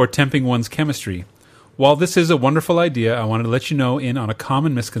for temping one's chemistry. While this is a wonderful idea, I wanted to let you know in on a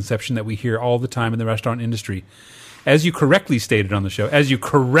common misconception that we hear all the time in the restaurant industry. As you correctly stated on the show,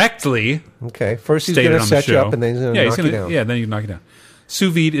 Okay, first he's going to set you up and then he's going to knock you down. Yeah, then you knock you down.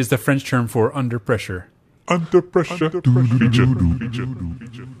 Sous vide is the French term for under pressure. Under pressure.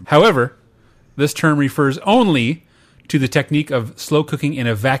 However, this term refers only to the technique of slow cooking in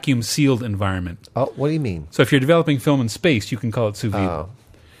a vacuum-sealed environment. Oh, what do you mean? So if you're developing film in space, you can call it sous vide. Oh.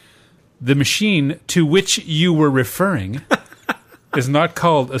 The machine to which you were referring is not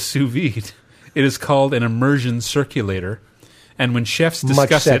called a sous vide. It is called an immersion circulator. And when chefs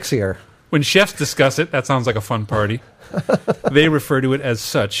discuss Much sexier. That sounds like a fun party. They refer to it as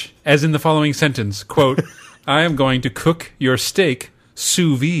such, as in the following sentence, quote, I am going to cook your steak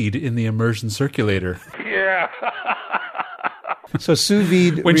sous vide in the immersion circulator. Yeah. So sous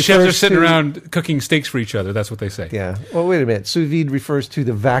vide When chefs are sitting to- around cooking steaks for each other, that's what they say. Yeah. Well, wait a minute. Sous vide refers to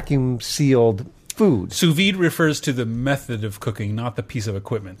the vacuum-sealed food. Sous vide refers to the method of cooking, not the piece of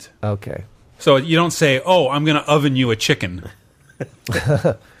equipment. Okay. So you don't say, oh, I'm going to oven you a chicken.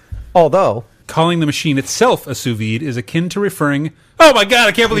 Although... Calling the machine itself a sous vide is akin to referring... Oh, my God,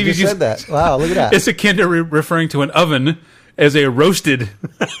 I can't believe you you just said that. Wow, look at that. It's akin to referring to an oven as a roasted...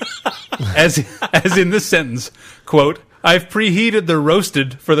 as in this sentence, quote, I've preheated the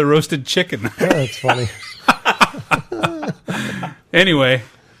roasted for the roasted chicken. Oh, that's funny. Anyway,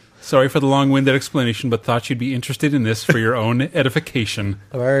 sorry for the long-winded explanation, but thought you'd be interested in this for your own edification.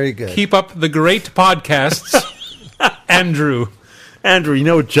 Very good. Keep up the great podcasts, Andrew. Andrew, you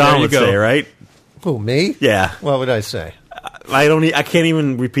know what John There you would go. say, right? Who, me? Yeah. What would I say? I can't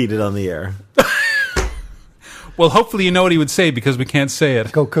even repeat it on the air. Well, hopefully you know what he would say because we can't say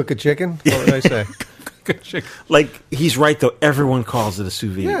it. Go cook a chicken? What would I say? Like, he's right though. Everyone calls it a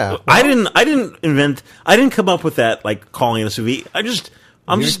sous vide. Yeah, well- I didn't come up with that, like calling it a sous vide.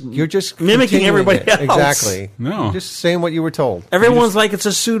 You're just mimicking continuing everybody it. else. Exactly. No. You're just saying what you were told. Everyone's like, it's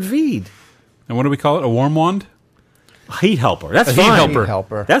a sous vide. And what do we call it? A warm wand? Heat helper. That's A fine. heat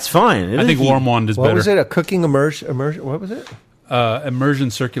helper. That's fine. It I is think heat. warm wand is What better. was it? A cooking immersion? What was it? Immersion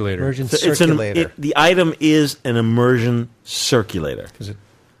circulator. Immersion So circulator. the item is an immersion circulator. Because it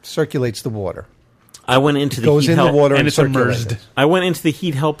circulates the water. I went into the goes heat in the help- water and and it's circulates immersed. it. I went into the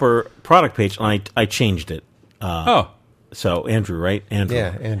heat helper product page and I changed it. So Andrew, right? Andrew.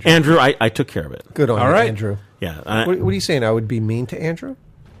 Yeah, Andrew. Andrew, I took care of it. Good on All you, right. Andrew. Yeah. What are you saying? I would be mean to Andrew?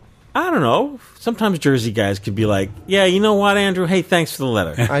 I don't know. Sometimes Jersey guys could be like, yeah, you know what, Andrew? Hey, thanks for the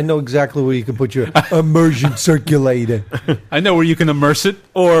letter. I know exactly where you can put your immersion circulator. I know where you can immerse it.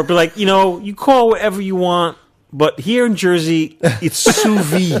 Or be like, you call whatever you want, but here in Jersey, it's sous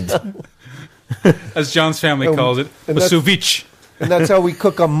vide. As John's family calls it, and a that's- sous vide. And that's how we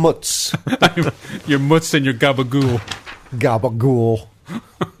cook our mutts. Your mutts and your gabagool. Gabagool.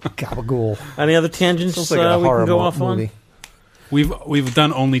 Gabagool. Any other tangents Sounds like a we horror can go off movie. on? We've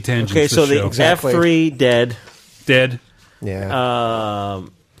done only tangents. Okay, so this the show. Exactly. F3 dead. Yeah.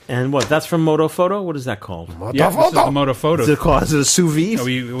 And what? That's from Moto Photo? What is that called? Yeah, this is the Moto Photo. Is it called? Is it a sous vide? Are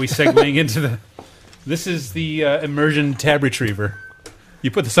we segueing into the... This is the immersion tab retriever.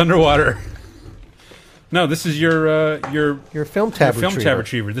 You put this underwater. No, this is your film tab film retriever. tab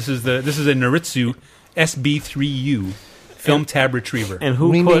retriever. This is a Noritsu SB3U film tab retriever. And who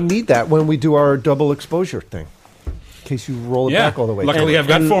we put... may need that when we do our double exposure thing. In case you roll it back all the way. Luckily, I've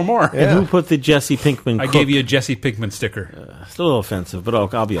got 4 more. And who put the Jesse Pinkman I cook? gave you a Jesse Pinkman sticker. It's a little offensive, but I'll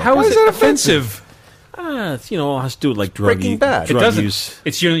be okay. How is it offensive? It's, I'll have to do it like drug Breaking Bad. It drug doesn't. use.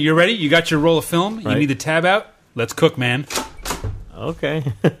 It's you're ready. You got your roll of film. Right. You need the tab out. Let's cook, man.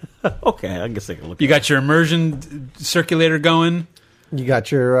 Okay. Okay, I guess I can look You got your immersion circulator going. You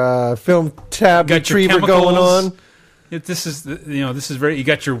got your film tab Got your retriever going chemicals. on. This is very. You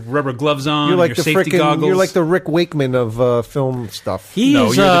got your rubber gloves on. You're like your the safety frickin'. goggles. You're like the Rick Wakeman of film stuff. No, you're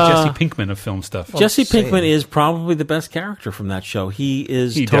the Jesse Pinkman of film stuff. Jesse saying. Pinkman is probably the best character from that show. He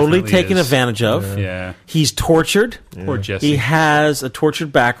is He totally definitely taken is. advantage of. Yeah. He's tortured. Poor Jesse. He has a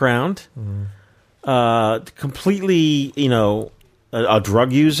tortured background. Completely, a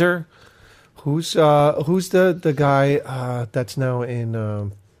drug user. Who's the guy that's now in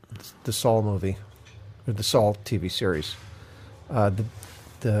the Saul movie or the Saul TV series?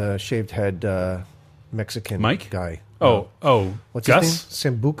 The shaved head Mexican Mike? guy. Oh, What's Gus? his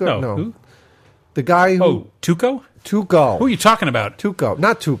name? Sambuca? No, who? The guy who. Oh, Tuco? Tuco. Who are you talking about? Tuco,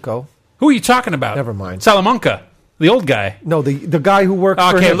 not Tuco. Who are you talking about? Never mind. Salamanca. The old guy. No, the guy who works for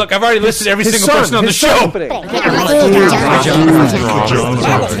him. Okay, look, I've already listed every single person on the show.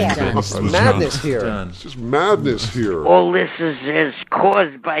 Madness here. It's just madness here. All this is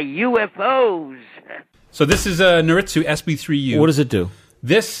caused by UFOs. So this is a Noritsu SB3U. What does it do?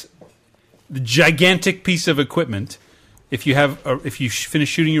 This gigantic piece of equipment. If you finish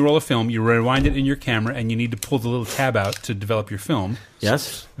shooting your roll of film, you rewind it in your camera, and you need to pull the little tab out to develop your film.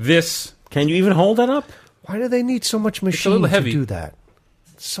 Yes. This. Can you even hold that up? Why do they need so much machine It's a little heavy. to do that?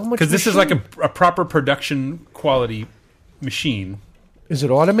 So much. Because this is like a proper production quality machine. Is it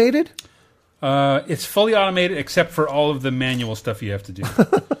automated? It's fully automated except for all of the manual stuff you have to do.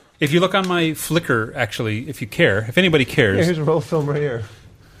 If you look on my Flickr, actually, if you care, if anybody cares. Yeah, here's a roll of film right here.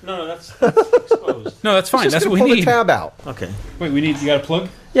 No, that's exposed. No, that's fine. Just That's what we pull need. the tab out. Okay. Wait, you got a plug?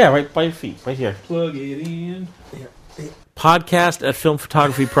 Yeah, right by your feet, right here. Plug it in. Podcast at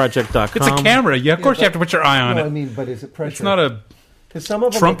filmphotographyproject.com. It's a camera. Yeah, of course you have to put your eye on No, it. I mean, but is it pressure? It's not a 'Cause some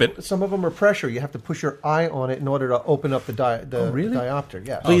of them trumpet. some of them are pressure. You have to push your eye on it in order to open up the really? diopter.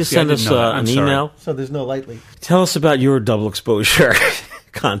 Yeah. Please send us an email. So there's no light leak. Tell us about your double exposure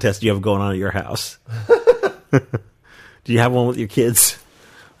contest you have going on at your house. Do you have one with your kids?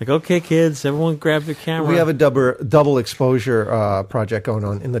 Like, okay, kids, everyone grab your camera. We have a double exposure project going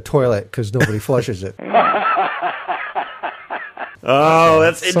on in the toilet because nobody flushes it. Oh,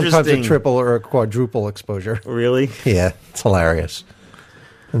 that's interesting. Sometimes a triple or a quadruple exposure. Really? Yeah, it's hilarious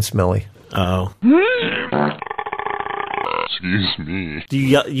and smelly. Oh. Excuse me. Do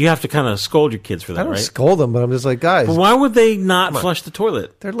you have to kind of scold your kids for that, I don't right? scold them, but I'm just like, guys. But why would they not flush the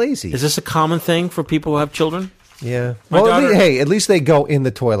toilet? They're lazy. Is this a common thing for people who have children? Yeah. My Well, daughter- at least they go in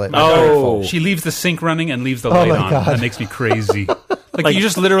the toilet. Oh. She leaves the sink running and leaves the light my on. God. That makes me crazy. Like you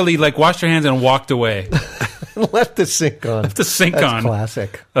just literally washed your hands and walked away. Left the sink on. Left the sink That's on.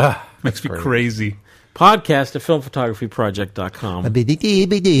 classic. Makes me crazy. Podcast at filmphotographyproject.com.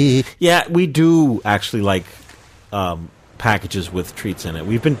 Yeah, we do actually like packages with treats in it.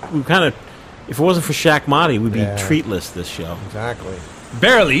 We've kind of, if it wasn't for Shaq Mahdi, we'd be treatless this show. Exactly.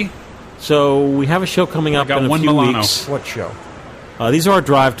 Barely. So we have a show coming up in a few weeks. What show? These are our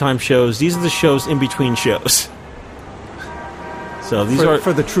drive time shows. These are the shows in between shows. So these are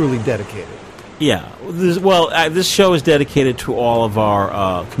for the truly dedicated. Yeah. This show is dedicated to all of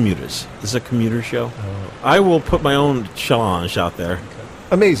our commuters. This is a commuter show. I will put my own challenge out there.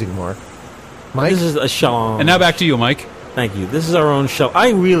 Amazing, Mark. Mike? This is a challenge. And now back to you, Mike. Thank you. This is our own show.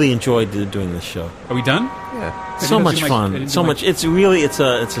 I really enjoyed doing this show. Are we done? Yeah. So much fun. So much. It's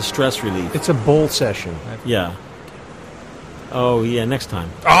a stress relief. It's a bowl session. Yeah. Oh yeah. Next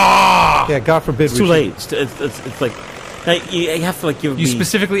time. Ah! Yeah. God forbid. It's too late. It's like. You have to give me... You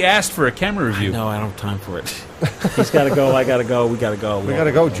specifically asked for a camera review. No, I don't have time for it. He's got to go. I got to go. We got to go. We got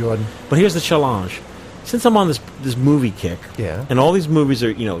to go, Jordan. But here's the challenge. Since I'm on this movie kick, and all these movies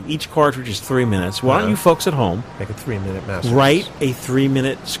are, each cartridge is 3 minutes. Why don't you folks at home make a 3-minute masterpiece? Write a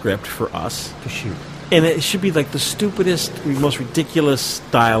 3-minute script for us to shoot, and it should be like the stupidest, most ridiculous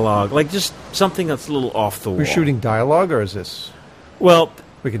dialogue, like just something that's a little off the wall. We're shooting dialogue, or is this? Well,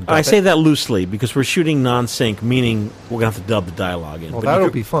 I say that loosely because we're shooting non-sync, meaning we're gonna have to dub the dialogue in. Well, that'll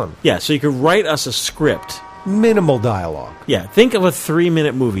be fun. Yeah, so you could write us a script. Minimal dialogue. Yeah, think of a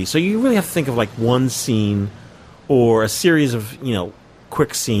 3-minute movie. So you really have to think of like one scene or a series of,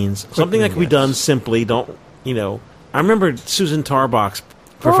 quick scenes. Something that can be done simply. I remember Susan Tarbox,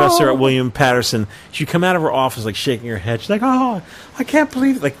 professor at William Patterson. She'd come out of her office like shaking her head. She's like, "Oh, I can't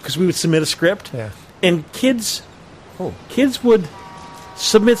believe it!" Like, because we would submit a script, and kids would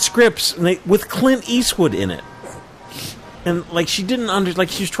submit scripts with Clint Eastwood in it. And she didn't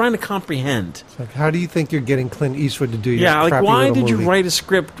she was trying to comprehend. It's like, how do you think you're getting Clint Eastwood to do your crappy why little did you movie? write a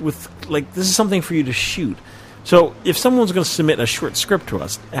script with this is something for you to shoot? So if someone's going to submit a short script to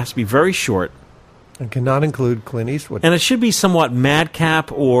us, it has to be very short and cannot include Clint Eastwood, and it should be somewhat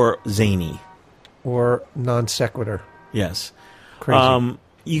madcap or zany or non sequitur. Yes, crazy.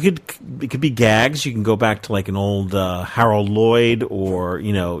 It could be gags. You can go back to an old Harold Lloyd, or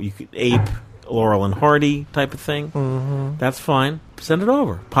you could ape Laurel and Hardy type of thing. Mm-hmm. That's fine. Send it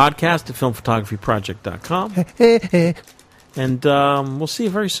over. Podcast at filmphotographyproject.com. And we'll see you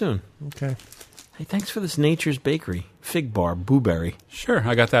very soon. Okay. Hey, thanks for this Nature's Bakery Fig Bar Blueberry. Sure,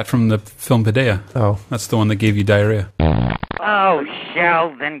 I got that from the film Padea. Oh. That's the one that gave you diarrhea. Oh,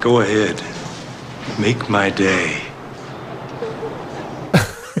 Sheldon. Go ahead. Make my day.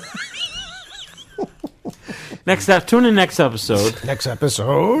 Tune in next episode. Next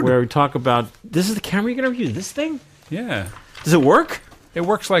episode? Where we talk about... This is the camera you're going to review? This thing? Yeah. Does it work? It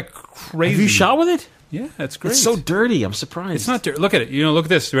works like crazy. Have you shot with it? Yeah, that's great. It's so dirty. I'm surprised. It's not dirty. Look at it. Look at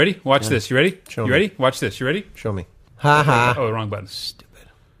this. You ready? Watch this. You ready? Show you me. ready? Watch this. You ready? Show me. Ha ha. Oh, the wrong button. Stupid.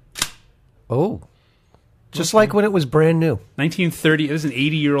 Oh. Just like when it was brand new. 1930. This is an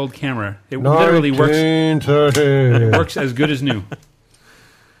 80-year-old camera. It literally works. It works as good as new.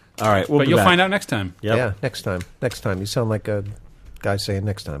 All right, but you'll find out next time. Yep. Yeah, next time. Next time. You sound like a guy saying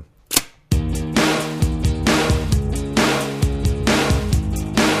next time.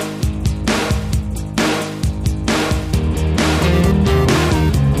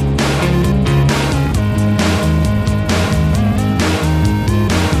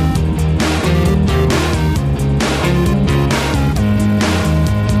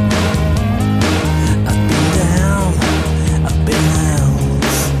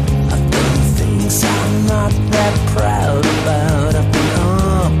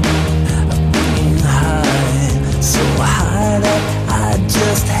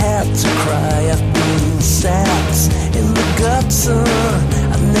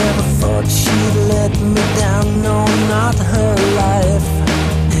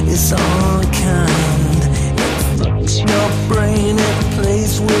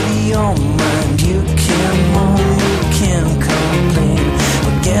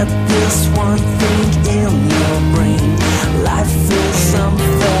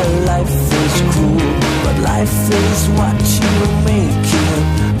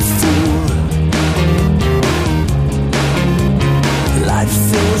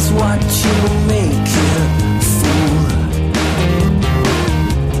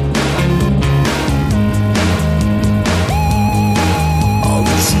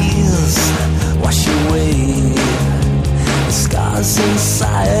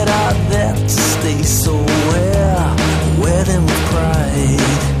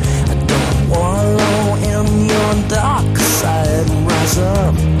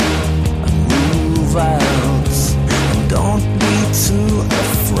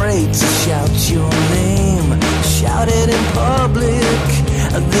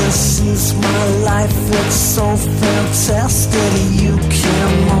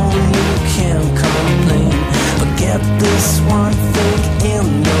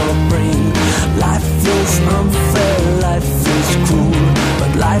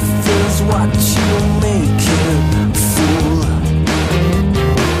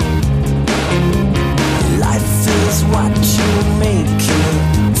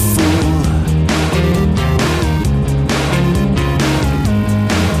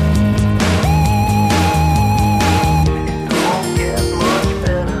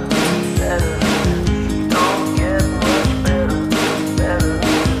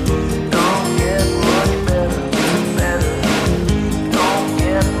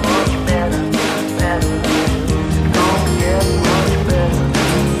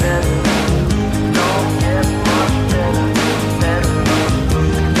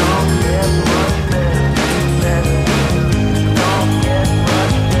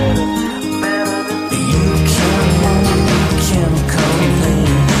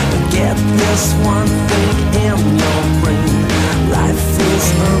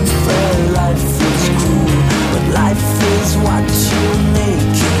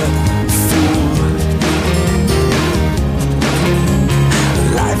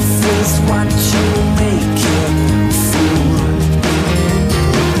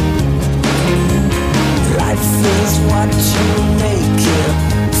 What you make